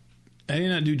not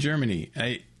do Germany? How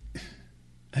do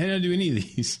you not do any of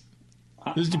these?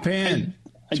 There's Japan.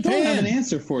 I don't have an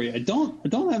answer for you. I don't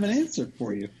have an answer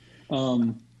for you.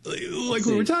 We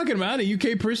were talking about a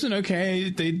UK person. Okay,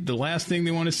 the last thing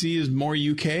they want to see is more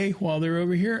UK while they're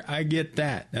over here. I get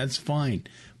that. That's fine.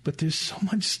 But there's so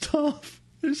much stuff.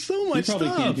 There's so much stuff. You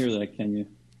probably can't hear that, can you?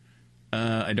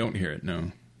 I don't hear it,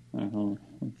 no. How do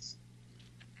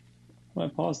I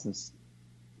pause this?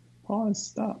 Pause,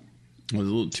 stop.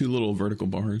 Well, two little vertical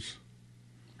bars.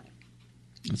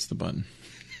 That's the button.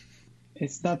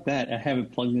 It's not that. I have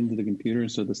it plugged into the computer,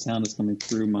 so the sound is coming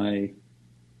through my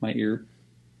ear.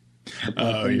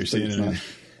 Oh, you're seeing it.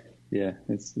 Yeah,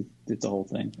 it's a whole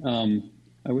thing.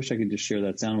 I wish I could just share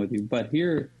that sound with you, but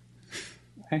here,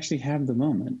 I actually have the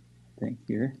moment, I think,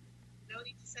 here. No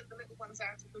need to send the little ones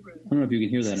out of the room. I don't know if you can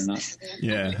hear that or not.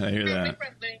 Yeah, I hear that.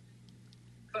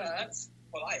 But,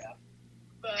 I am.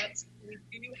 But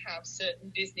we do have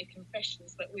certain Disney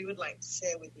confessions that we would like to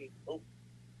share with you. Oh.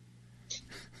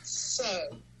 So,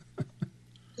 who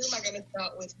am I going to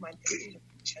start with my Disney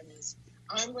confessions?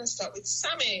 I'm going to start with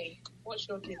Sammy. What's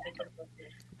your Disney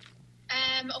confession?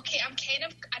 Okay, I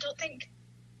don't think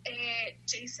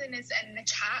Jason is in the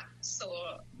chat, so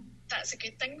that's a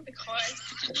good thing because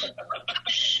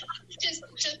just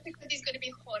because he's going to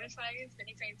be horrified when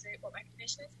he finds out what my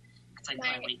condition is. I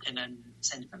think we can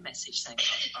send him a message saying,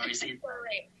 or is it?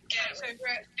 Right. Yeah, so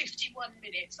we're at 51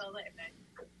 minutes, I'll let him know.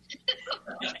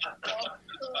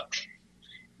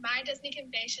 My Disney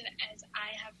confession is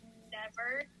I have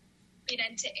never been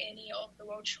into any of the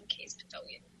World Showcase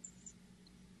pavilions.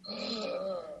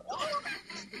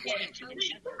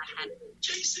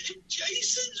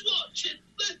 Jason's watching.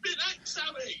 Let me back,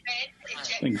 Sammy.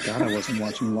 Thank God I wasn't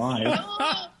watching live.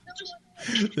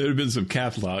 There would have been some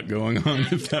cap lock going on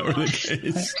if that were the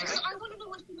case. I want to know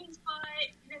what he means by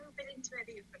never been into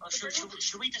any of them.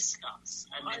 Should we discuss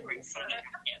and then bring further?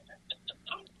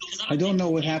 I don't know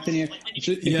what happened here. If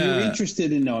you're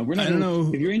interested in knowing, I don't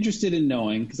know. If you're interested in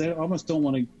knowing, because I almost don't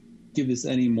want to give this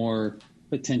any more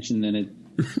attention than it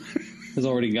has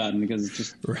already gotten, because it's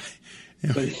just right.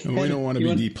 Yeah, we don't want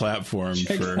to be deplatformed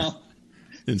for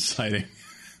inciting.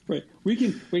 Right. We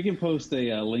can post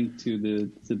a link to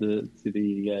the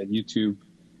YouTube.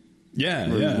 Yeah,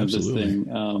 absolutely.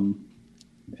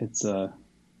 It's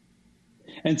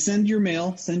and send your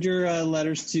mail, send your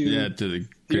letters to the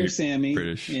Dear Sammy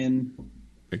British in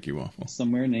Mickey Waffle,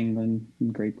 somewhere in England,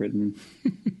 in Great Britain,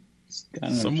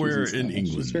 somewhere in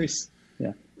England. It's very,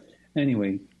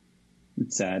 Anyway,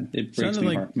 it's sad. It breaks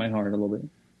my heart a little bit.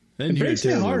 I didn't hear it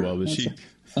terribly well,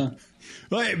 but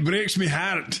well, it breaks my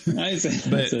heart. I say,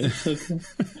 but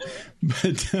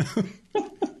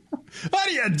what are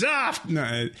you daft?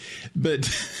 No, but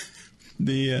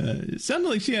it sounded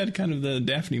like she had kind of the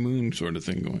Daphne Moon sort of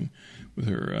thing going with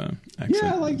her accent.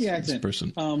 Yeah, I like the accent.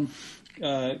 Person.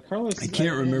 Carlos. I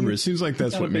can't remember. It seems like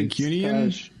that's what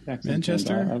Mancunian,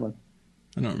 Manchester.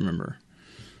 I don't remember.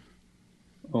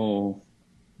 Oh,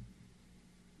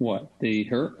 What?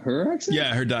 Her accent?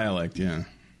 Yeah, her dialect. Yeah.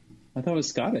 I thought it was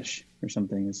Scottish or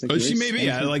something. It's like She may be.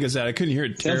 Yeah, like I said, I couldn't hear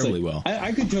it terribly well.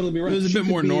 I could totally be right. It was a bit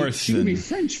more north. She could be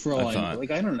French for all I know.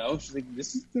 Like, I don't know. She's like,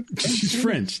 this is the French. She's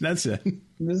French. That's it.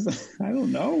 I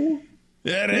don't know.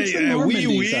 Oui,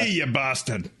 you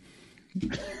bastard.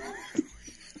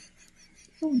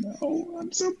 Oh no,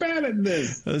 I'm so bad at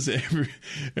this. That's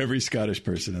every Scottish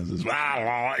person has this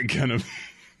kind of.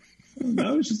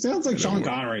 No, she sounds like Sean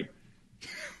Connery.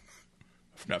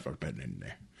 I've never been in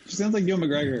there. She sounds like Ewan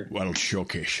McGregor. Well,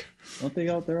 showcase. Don't they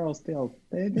all? They're on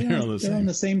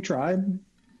the same tribe.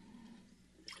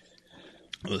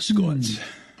 The Scots.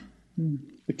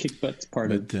 The kick butt's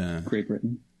part of Great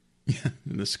Britain. Yeah,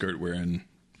 and the skirt wearing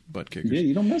butt kickers. Yeah,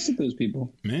 you don't mess with those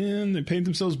people. Man, they paint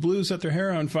themselves blue, set their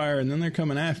hair on fire, and then they're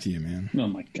coming after you, man. Oh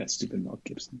my God, stupid Mel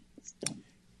Gibson. It's dumb.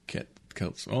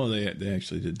 Celts. Oh, they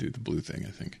actually did do the blue thing,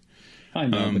 I think. I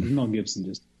know, but Mel Gibson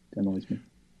just annoys me.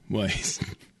 Why?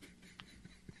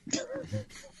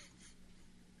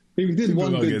 He did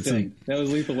one good thing. That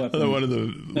was Lethal Weapon.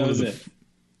 That was it.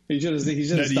 He should have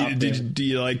stopped there. Do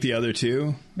you like the other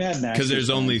two? Mad Max. Because there's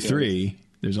only three.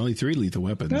 There's only 3 Lethal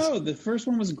Weapons. No, the first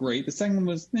one was great. The second one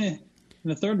was And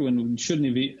the third one shouldn't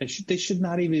even. They should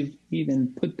not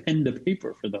even put pen to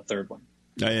paper for the third one.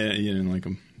 Yeah, you didn't like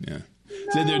them. Yeah.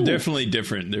 No. So they're definitely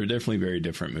different. They're definitely very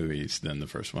different movies than the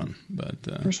first one. But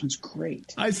the first one's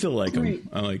great. I still like them.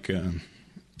 I like the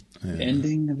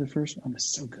ending of the first one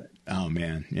was so good. Oh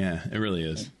man, yeah, it really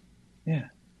is. Yeah,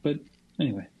 but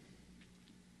anyway,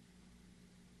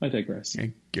 I digress. Yeah,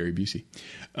 Gary Busey.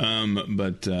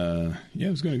 But I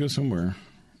was going to go somewhere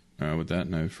with that,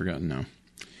 and I've forgotten now.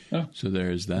 Oh, so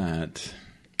there's that.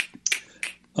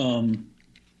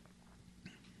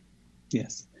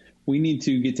 Yes. We need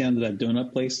to get down to that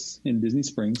donut place in Disney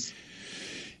Springs.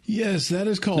 Yes, that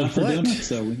is called Not for what? Donuts,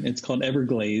 so it's called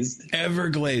Everglazed.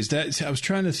 Everglazed. I was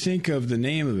trying to think of the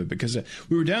name of it because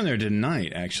we were down there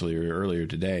tonight, actually, or earlier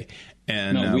today,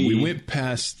 and we went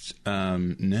past.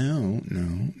 No,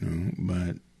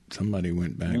 but somebody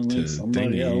went back to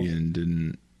Thingy and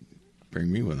didn't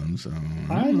bring me with them. So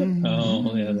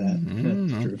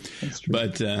that's true.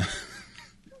 But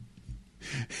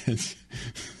it's.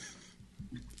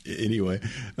 Anyway,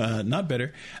 not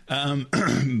better.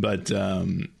 But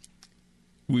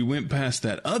we went past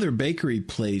that other bakery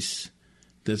place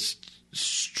that's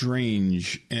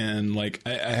strange. And like,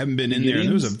 I haven't been in there. And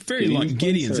there was a very long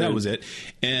Gideon's. That was it.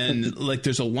 And like,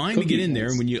 there's a line to get in there.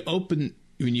 And when you open,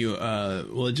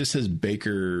 it just says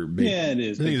baker. Yeah, it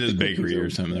is. I think it says bakery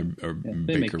or something, or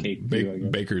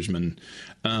bakersman.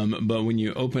 But when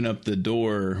you open up the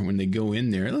door, when they go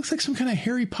in there, it looks like some kind of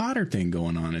Harry Potter thing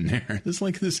going on in there. It's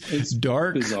like this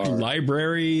dark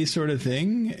library sort of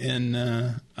thing. And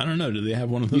I don't know. Do they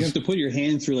have one of those? You have to put your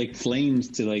hand through like flames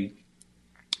to like.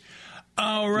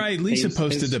 Oh, right. Lisa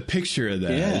posted a picture of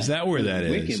that. Yeah, is that where that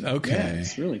is? Okay. Yeah,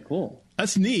 it's really cool.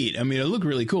 That's neat. I mean, it looked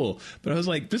really cool. But I was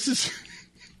like, this is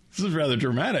rather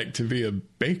dramatic to be a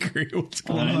bakery. What's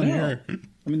going on here?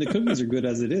 I mean, the cookies are good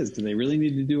as it is. Do they really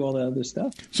need to do all that other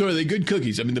stuff? So are they good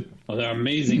cookies? I mean, they're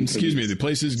amazing. Excuse me, the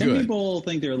place is good. Some people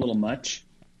think they're a little much.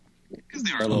 Because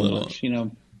they are a little much,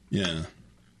 Yeah.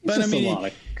 But I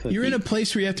mean, you're in a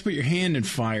place where you have to put your hand in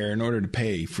fire in order to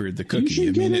pay for the cookie. You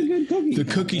should get a good cookie. The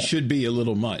cookie should be a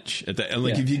little much.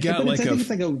 If you got like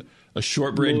a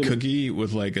shortbread cookie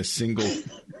with like a single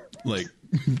like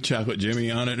chocolate Jimmy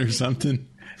on it or something.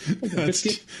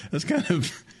 That's kind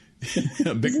of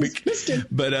a big biscuit.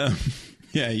 But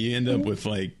you end up with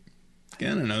like, I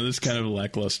don't know, this kind of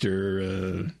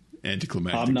lackluster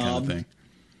anticlimactic kind of thing.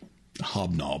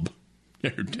 Hobnob.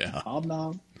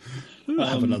 Hobnob. I'll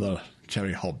have another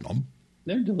cherry hobnob.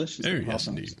 They're delicious. Yes,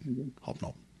 indeed.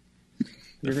 Hobnob.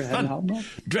 You ever had a hobnob?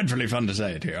 Dreadfully fun to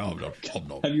say it here.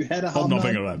 Hobnob. Have you had a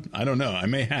hobnob? I don't know. I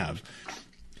may have.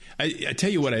 I tell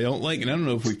you what I don't like, and I don't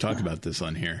know if we've talked about this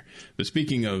on here, but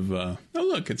speaking of,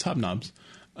 look, it's hobnobs.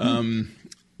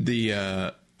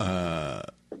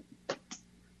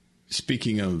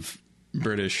 Speaking of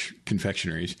British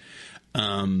confectionaries,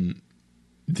 the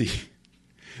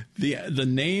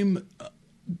name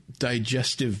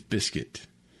digestive biscuit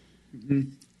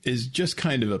is just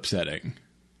kind of upsetting.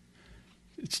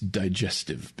 It's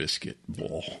digestive biscuit.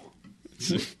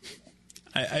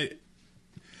 I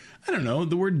don't know.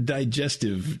 The word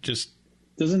digestive just...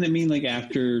 Doesn't it mean like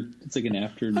after... It's like an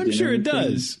after dinner I'm sure it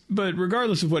does. But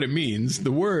regardless of what it means,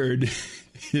 the word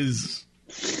is...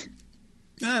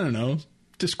 I don't know.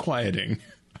 Disquieting.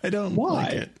 I don't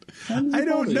like it. I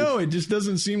don't know. It just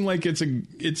doesn't seem like it's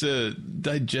a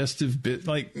digestive bit.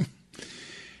 Like...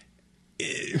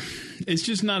 It's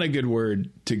just not a good word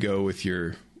to go with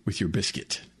your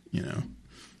biscuit,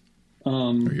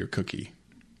 or your cookie.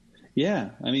 Yeah,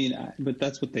 I mean, but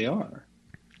that's what they are.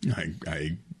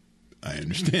 I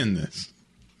understand this.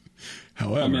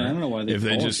 However, I mean, I don't know why if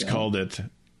they just called it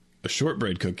a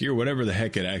shortbread cookie or whatever the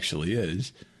heck it actually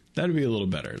is, that'd be a little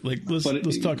better. Like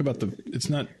let's talk about it's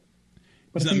not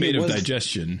made of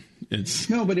digestion.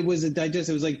 No, but it was a digest.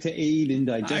 It was like to aid in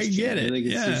digestion. I get it. I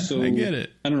get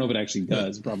it. I don't know if it actually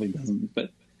does. It probably doesn't.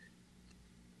 But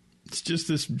it's just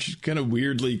this kind of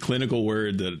weirdly clinical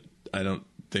word that I don't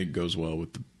think goes well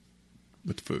with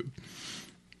the food.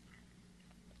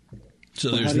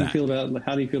 So there's that.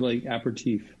 How do you feel like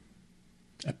aperitif?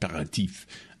 Aperitif.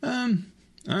 I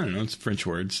don't know. It's a French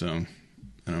word, so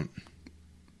I don't.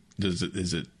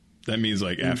 Is it? That means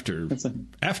like after,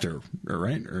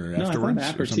 right? Or no, afterwards? I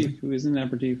thought aperitif. Isn't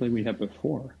aperitif like we had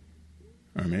before?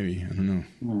 Or maybe, I don't know.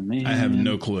 Oh, man. I have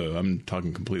no clue. I'm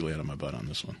talking completely out of my butt on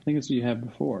this one. I think it's what you had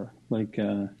before. Like,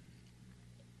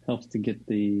 helps to get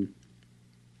the...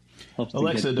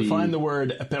 Alexa, define the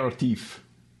word aperitif.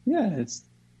 Yeah, it's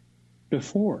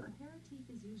before. Aperitif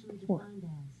is usually defined as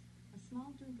a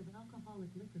small drink of alcoholic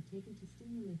liquor taken to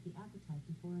stimulate the appetite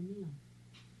before a meal.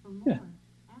 For more,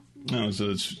 no, so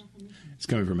it's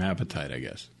coming from appetite, I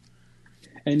guess.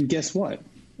 And guess what?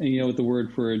 And you know what the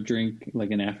word for a drink, like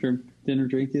an after-dinner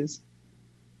drink is?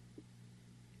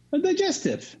 A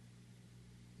digestive.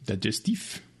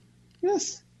 Digestif?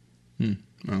 Yes.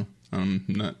 Well, I'm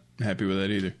not happy with that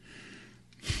either.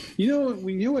 You know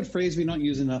what phrase we don't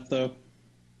use enough, though?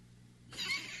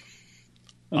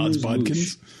 Odds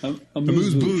bodkins?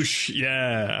 Amuse-bouche.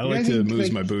 Yeah, I like to amuse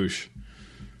my bouche.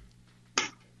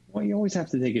 Well, you always have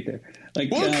to take it there.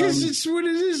 Like, well, because what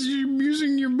it is, you're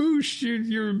using your bouche,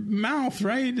 your mouth,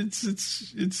 right?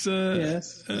 It's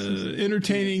yes.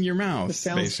 Entertaining your mouth. It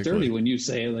sounds basically dirty when you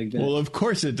say it like that. Well, of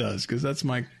course it does, because that's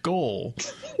my goal.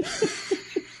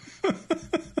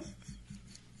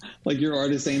 Like your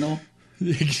artisanal?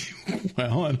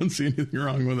 Well, I don't see anything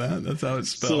wrong with that. That's how it's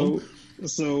spelled.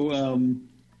 So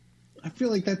I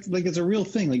feel like that's like it's a real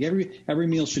thing. Like every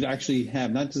meal should actually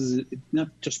have not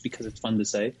just because it's fun to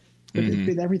say, but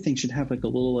everything should have like a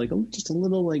little just a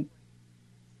little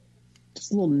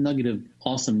nugget of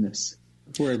awesomeness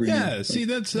for every meal. Yeah, see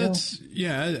that's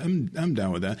I'm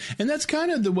down with that. And that's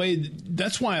kind of the way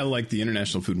that's why I like the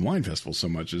International Food and Wine Festival so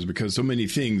much, is because so many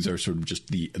things are sort of just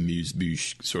the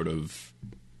amuse-bouche sort of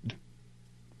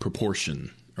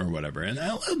proportion or whatever, and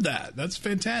I love that. That's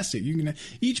fantastic.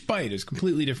 Each bite is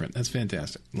completely different. That's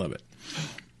fantastic. Love it.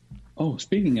 Oh,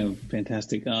 speaking of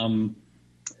fantastic, the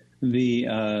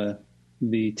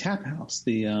Tap House,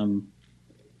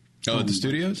 at the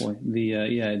studios. Boy,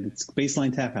 it's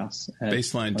Baseline Tap House.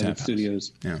 Baseline Tap House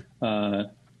Studios. Yeah.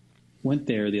 Went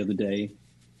there the other day.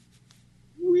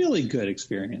 Really good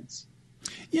experience.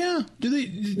 Yeah.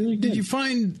 Did you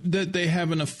find that they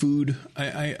have enough food?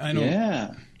 I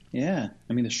don't. Yeah.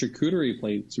 I mean, the charcuterie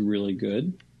plate's really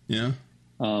good. Yeah.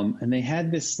 And they had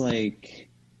this, like,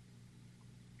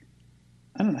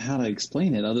 I don't know how to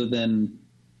explain it other than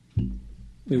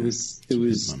it was.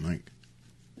 My mic.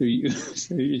 Is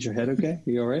your head okay? Are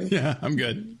you all right? Yeah, I'm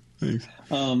good. Thanks.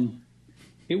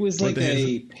 It was like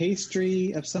a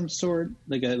pastry of some sort,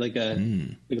 like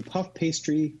a puff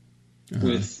pastry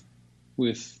with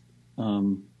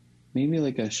maybe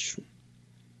like a.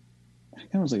 I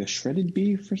kind of was like a shredded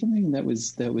beef or something. That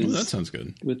was. Oh, that sounds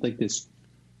good. With like this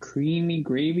creamy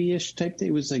gravy-ish type thing.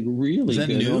 It was like really good.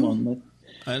 New?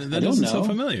 That doesn't sound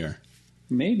familiar.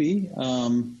 Maybe.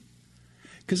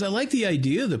 Because I like the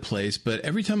idea of the place, but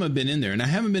every time I've been in there, and I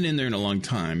haven't been in there in a long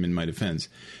time, in my defense,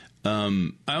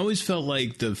 I always felt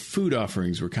like the food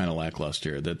offerings were kind of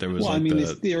lackluster. That there was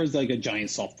there was like a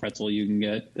giant soft pretzel you can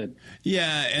get. That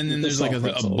and then there's like a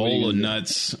bowl of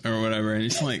nuts or whatever, and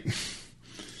it's like,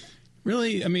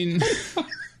 really? I mean, I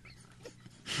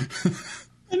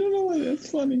don't know why that's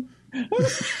funny.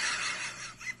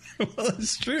 Well,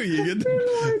 it's true. You get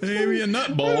maybe a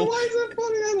nut bowl. Why is that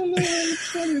funny? I don't know why it's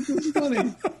funny. It's just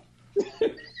funny.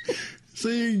 So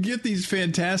you get these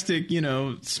fantastic,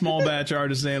 small batch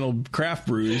artisanal craft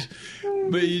brews,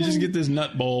 but you just get this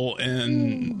nut bowl,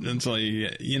 and it's like,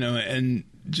 and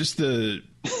just kind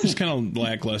of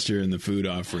lackluster in the food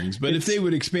offerings. But if they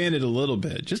would expand it a little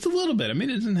bit, just a little bit. I mean,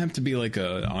 it doesn't have to be like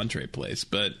a entree place,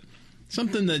 but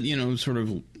something that sort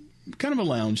of kind of a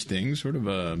lounge thing, sort of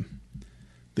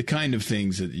the kind of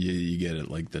things that you get at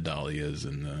like the Dahlias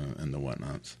and the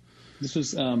whatnots. This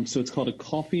was so it's called a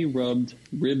coffee rubbed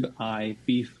rib eye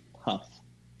beef puff.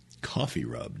 Coffee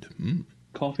rubbed.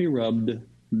 Coffee rubbed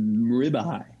rib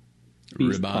eye.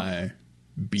 Rib eye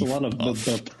beef. There's a lot of puff.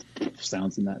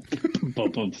 sounds in that.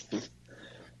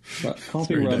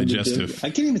 Coffee very rubbed. digestive. I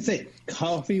can't even say it.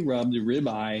 Coffee rubbed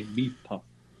ribeye beef puff.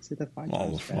 Say that 5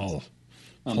 times fast.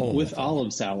 With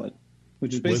olive salad,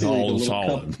 which is basically like a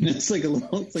little cup. It's like a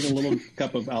little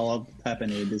cup of olive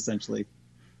tapenade, essentially.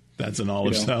 That's an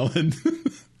olive salad.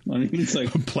 I mean, it's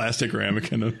like a plastic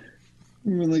ramekin.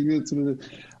 Like that's what it is.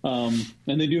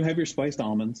 And they do have your spiced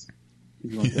almonds.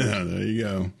 Yeah, there you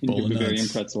go. Bowl of Bavarian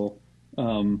nuts. Pretzel.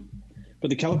 But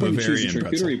the California cheese and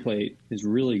charcuterie plate is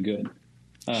really good.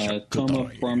 Toma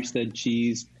Farmstead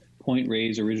cheese, Point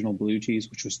Reyes original blue cheese,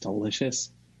 which was delicious.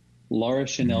 Laura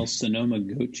Chanel Sonoma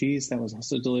goat cheese, that was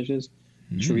also delicious.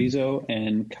 Chorizo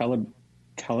and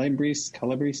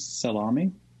Calabrese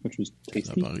salami, which was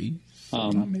tasty. The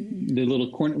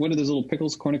little corn. What are those little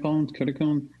pickles? Cornichons.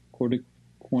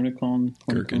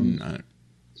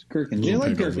 Gherkins. They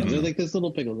like gherkins. They're like those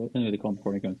little pickles. I know they call them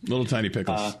cornichons. Little tiny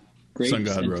pickles. Grapes and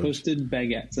toasted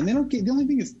baguettes. And they don't get. The only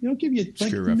thing is they don't give you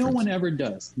like no one ever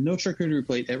does. No charcuterie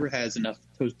plate ever has enough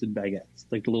toasted baguettes.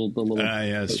 Like the little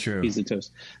yeah, it's true. Piece of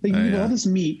toast. Like you have all this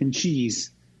meat and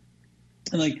cheese,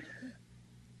 and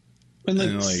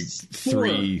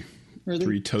three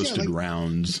toasted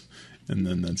rounds, and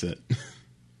then that's it.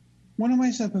 What am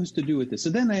I supposed to do with this? So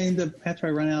then I end up after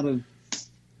I run out of.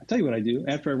 I'll tell you what I do.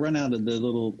 After I run out of the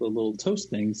little toast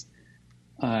things,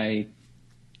 I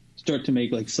start to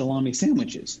make like salami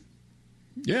sandwiches.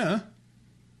 Yeah.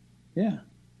 Yeah.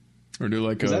 Or do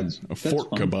like a fork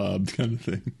kebab kind of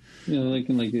thing. Yeah, a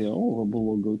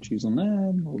little goat cheese on that,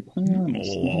 a little pan, a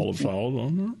little olive salad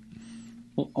on that.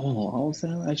 Olive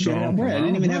salad. I should have bread. I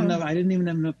didn't even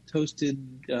have enough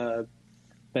toasted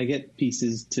baguette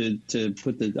pieces to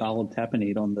put the olive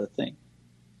tapenade on the thing.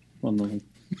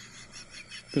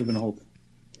 Could have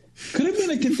been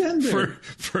a contender.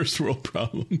 First world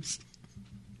problems.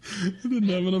 I didn't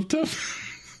have enough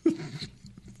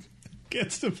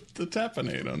gets to put the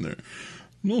tapenade on there.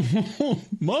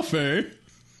 Muffet.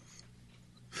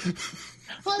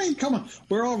 I mean, come on.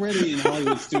 We're already in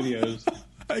Hollywood studios.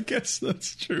 I guess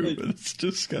that's true, but it's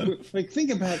just kind of think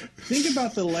about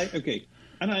the light. Okay,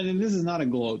 and this is not a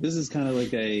gloat. This is kind of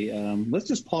like a. Let's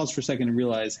just pause for a second and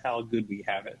realize how good we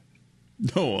have it.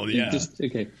 Oh, well, yeah.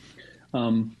 Okay.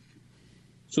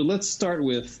 So let's start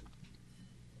with.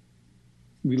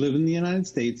 We live in the United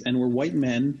States, and we're white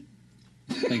men.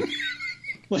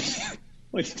 Like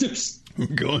there's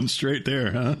going straight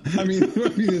there, huh? I mean,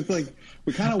 it's like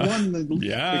we kind of won the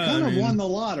won the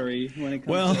lottery when it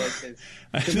comes to that case.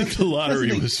 I think the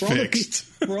lottery was fixed.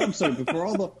 I'm sorry, but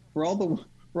for all the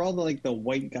like the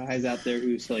white guys out there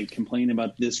who's like complaining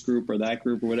about this group or that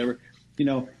group or whatever,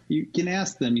 you can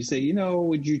ask them. You say,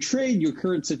 would you trade your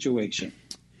current situation?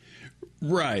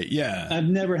 Right, yeah. I've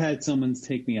never had someone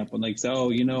take me up on like,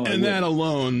 and that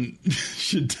alone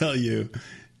should tell you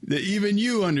that even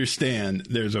you understand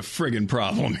there's a friggin'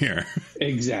 problem here.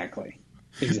 Exactly.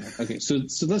 Okay, so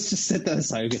let's just set that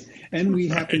aside. Okay, and we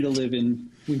happen to live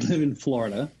in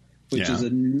Florida, which is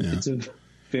it's a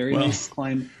very nice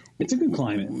climate. It's a good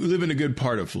climate. We live in a good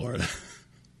part of Florida.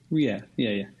 Yeah.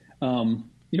 We're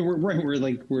in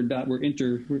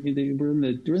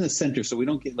the center, so we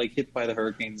don't get like hit by the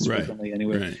hurricanes frequently.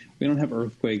 Anyway, we don't have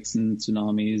earthquakes and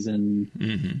tsunamis,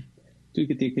 and do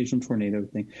get the occasional tornado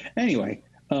thing. Anyway,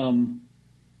 that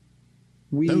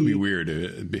would be weird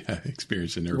to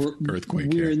experience an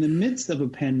earthquake. We're in the midst of a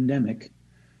pandemic.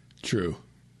 True.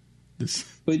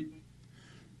 But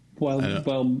while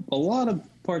a lot of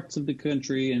parts of the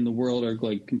country and the world are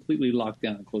like completely locked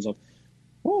down and closed off.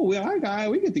 Oh, we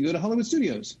get to go to Hollywood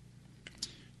Studios.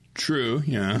 True,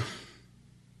 yeah.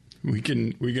 We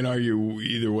can argue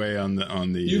either way on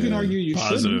the you can argue you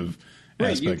positive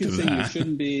aspect of that. You can say you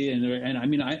shouldn't be, and I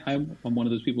mean I'm one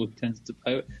of those people who tends to.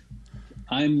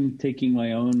 I'm taking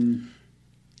my own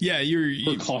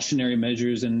precautionary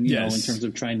measures, and in terms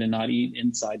of trying to not eat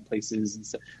inside places and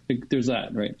stuff. Like, there's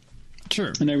that, right?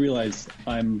 Sure. And I realize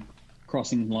I'm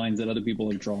crossing lines that other people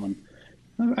have drawn.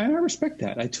 I respect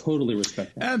that. I totally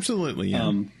respect that. Absolutely,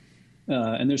 yeah.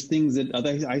 And there's things that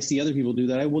I see other people do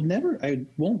that I won't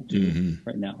do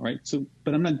right now, right? So,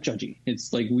 but I'm not judgy.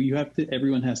 It's like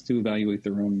everyone has to evaluate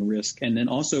their own risk, and then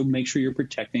also make sure you're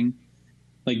protecting.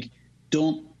 Like,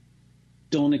 don't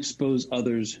expose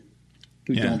others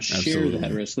who don't share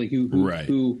that risk, like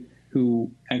who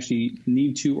actually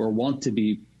need to or want to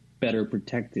be better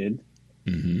protected.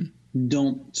 Mm-hmm.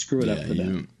 Don't screw it up for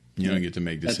them. You don't get to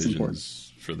make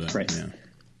decisions for them. Right. Yeah.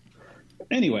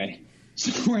 Anyway,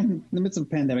 so we're in the midst of a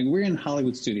pandemic. We're in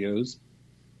Hollywood Studios,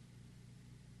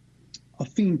 a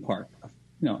theme park,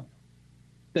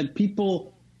 that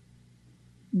people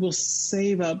will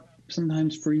save up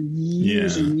sometimes for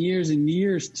years and years and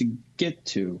years to get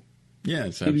to.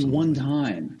 Yes, maybe absolutely. one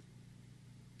time,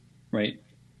 right?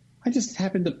 I just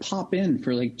happened to pop in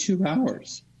for like 2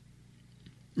 hours.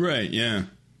 Right, yeah.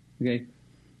 Okay.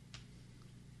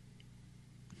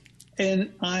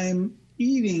 And I'm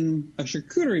eating a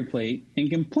charcuterie plate and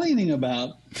complaining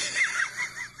about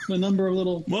the number of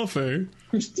little welfare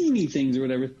crostini things or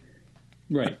whatever.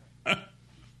 Right.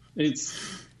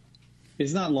 It's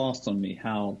not lost on me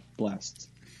how blessed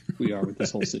we are with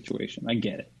this whole situation. I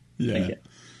get it. Yeah. I get it.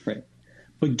 Right.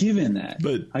 But given that,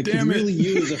 I could really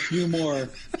use a few more.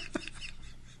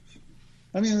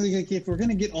 I mean, like, if we're going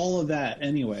to get all of that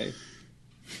anyway.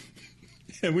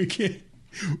 Yeah, we can't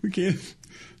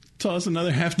toss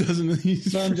another half dozen of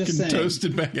these freaking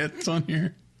toasted baguettes on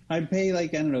here. I'd pay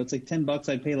like, I don't know, it's like $10.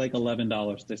 I'd pay like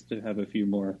 $11 just to have a few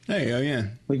more. Hey, oh yeah.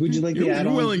 Like, would you like the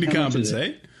add-on? You're willing to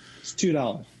compensate. It's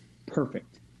 $2.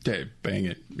 Perfect. Okay, bang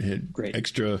it. Hit great.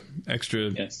 Extra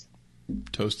yes.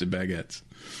 Toasted baguettes.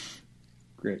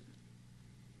 Great.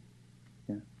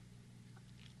 Yeah.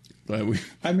 Glad we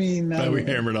we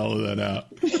hammered all of that out.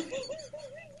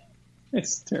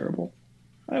 It's terrible.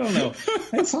 I don't know.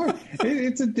 It's hard.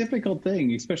 It's a difficult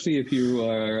thing, especially if you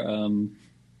are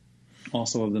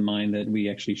also of the mind that we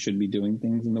actually should be doing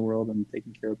things in the world and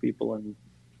taking care of people and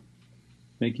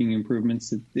making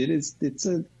improvements.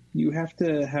 You have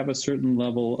to have a certain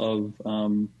level of,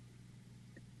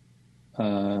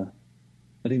 I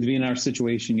think to be in our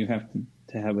situation, you have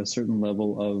to have a certain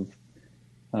level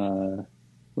of,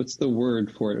 what's the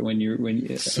word for it when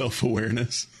you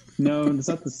self-awareness? No, it's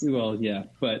not well, yeah,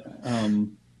 but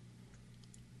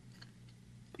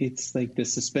it's like the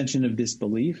suspension of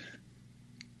disbelief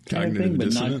kind of thing, but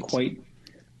dissonance. Not quite.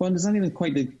 Well, it's not even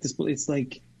quite the disbelief. It's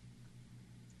like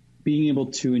being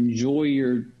able to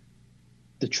enjoy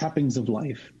the trappings of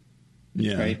life.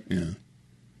 Yeah. Right? Yeah.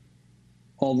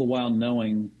 All the while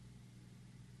knowing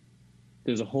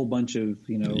there's a whole bunch of,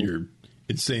 you're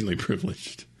insanely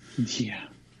privileged. Yeah.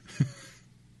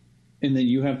 And that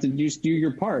you have to just do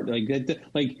your part. Like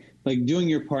doing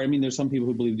your part. I mean, there's some people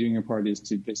who believe doing your part is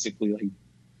to basically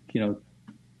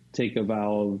take a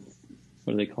vow of,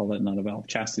 what do they call that? Not a vow of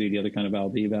chastity, the other kind of vow,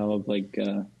 the vow of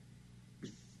come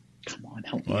on,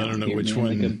 help me. Well, I don't know here, which man.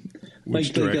 one,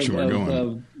 which direction we're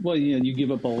going. Well, you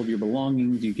give up all of your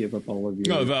belongings. You give up all of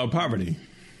your... Oh, vow of poverty.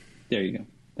 There you go.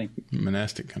 Thank you.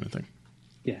 Monastic kind of thing.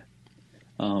 Yeah.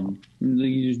 You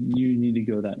need to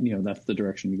go that, that's the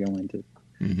direction you go into.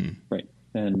 Mm-hmm. Right.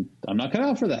 And I'm not cut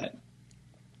out for that.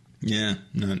 Yeah.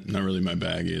 Not really my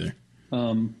bag either.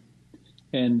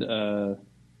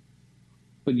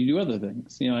 But you do other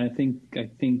things, I think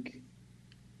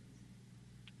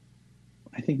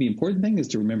the important thing is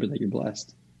to remember that you're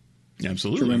blessed.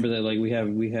 Absolutely. To remember that, we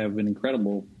have an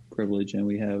incredible privilege, and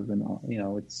we have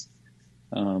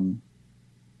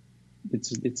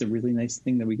it's a really nice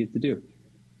thing that we get to do.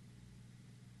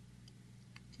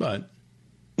 But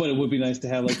it would be nice to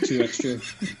have 2 extra.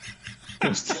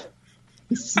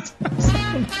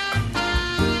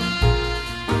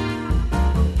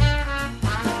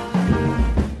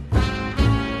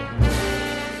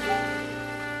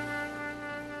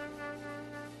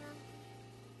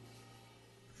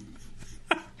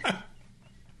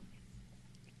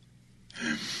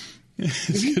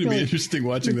 It's going to be interesting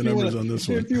watching the numbers on this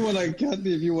one. If you want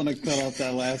to cut off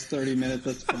that last 30 minutes,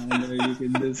 that's fine. You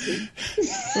can miss it.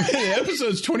 The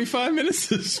episode's 25 minutes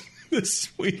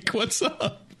this week. What's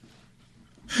up?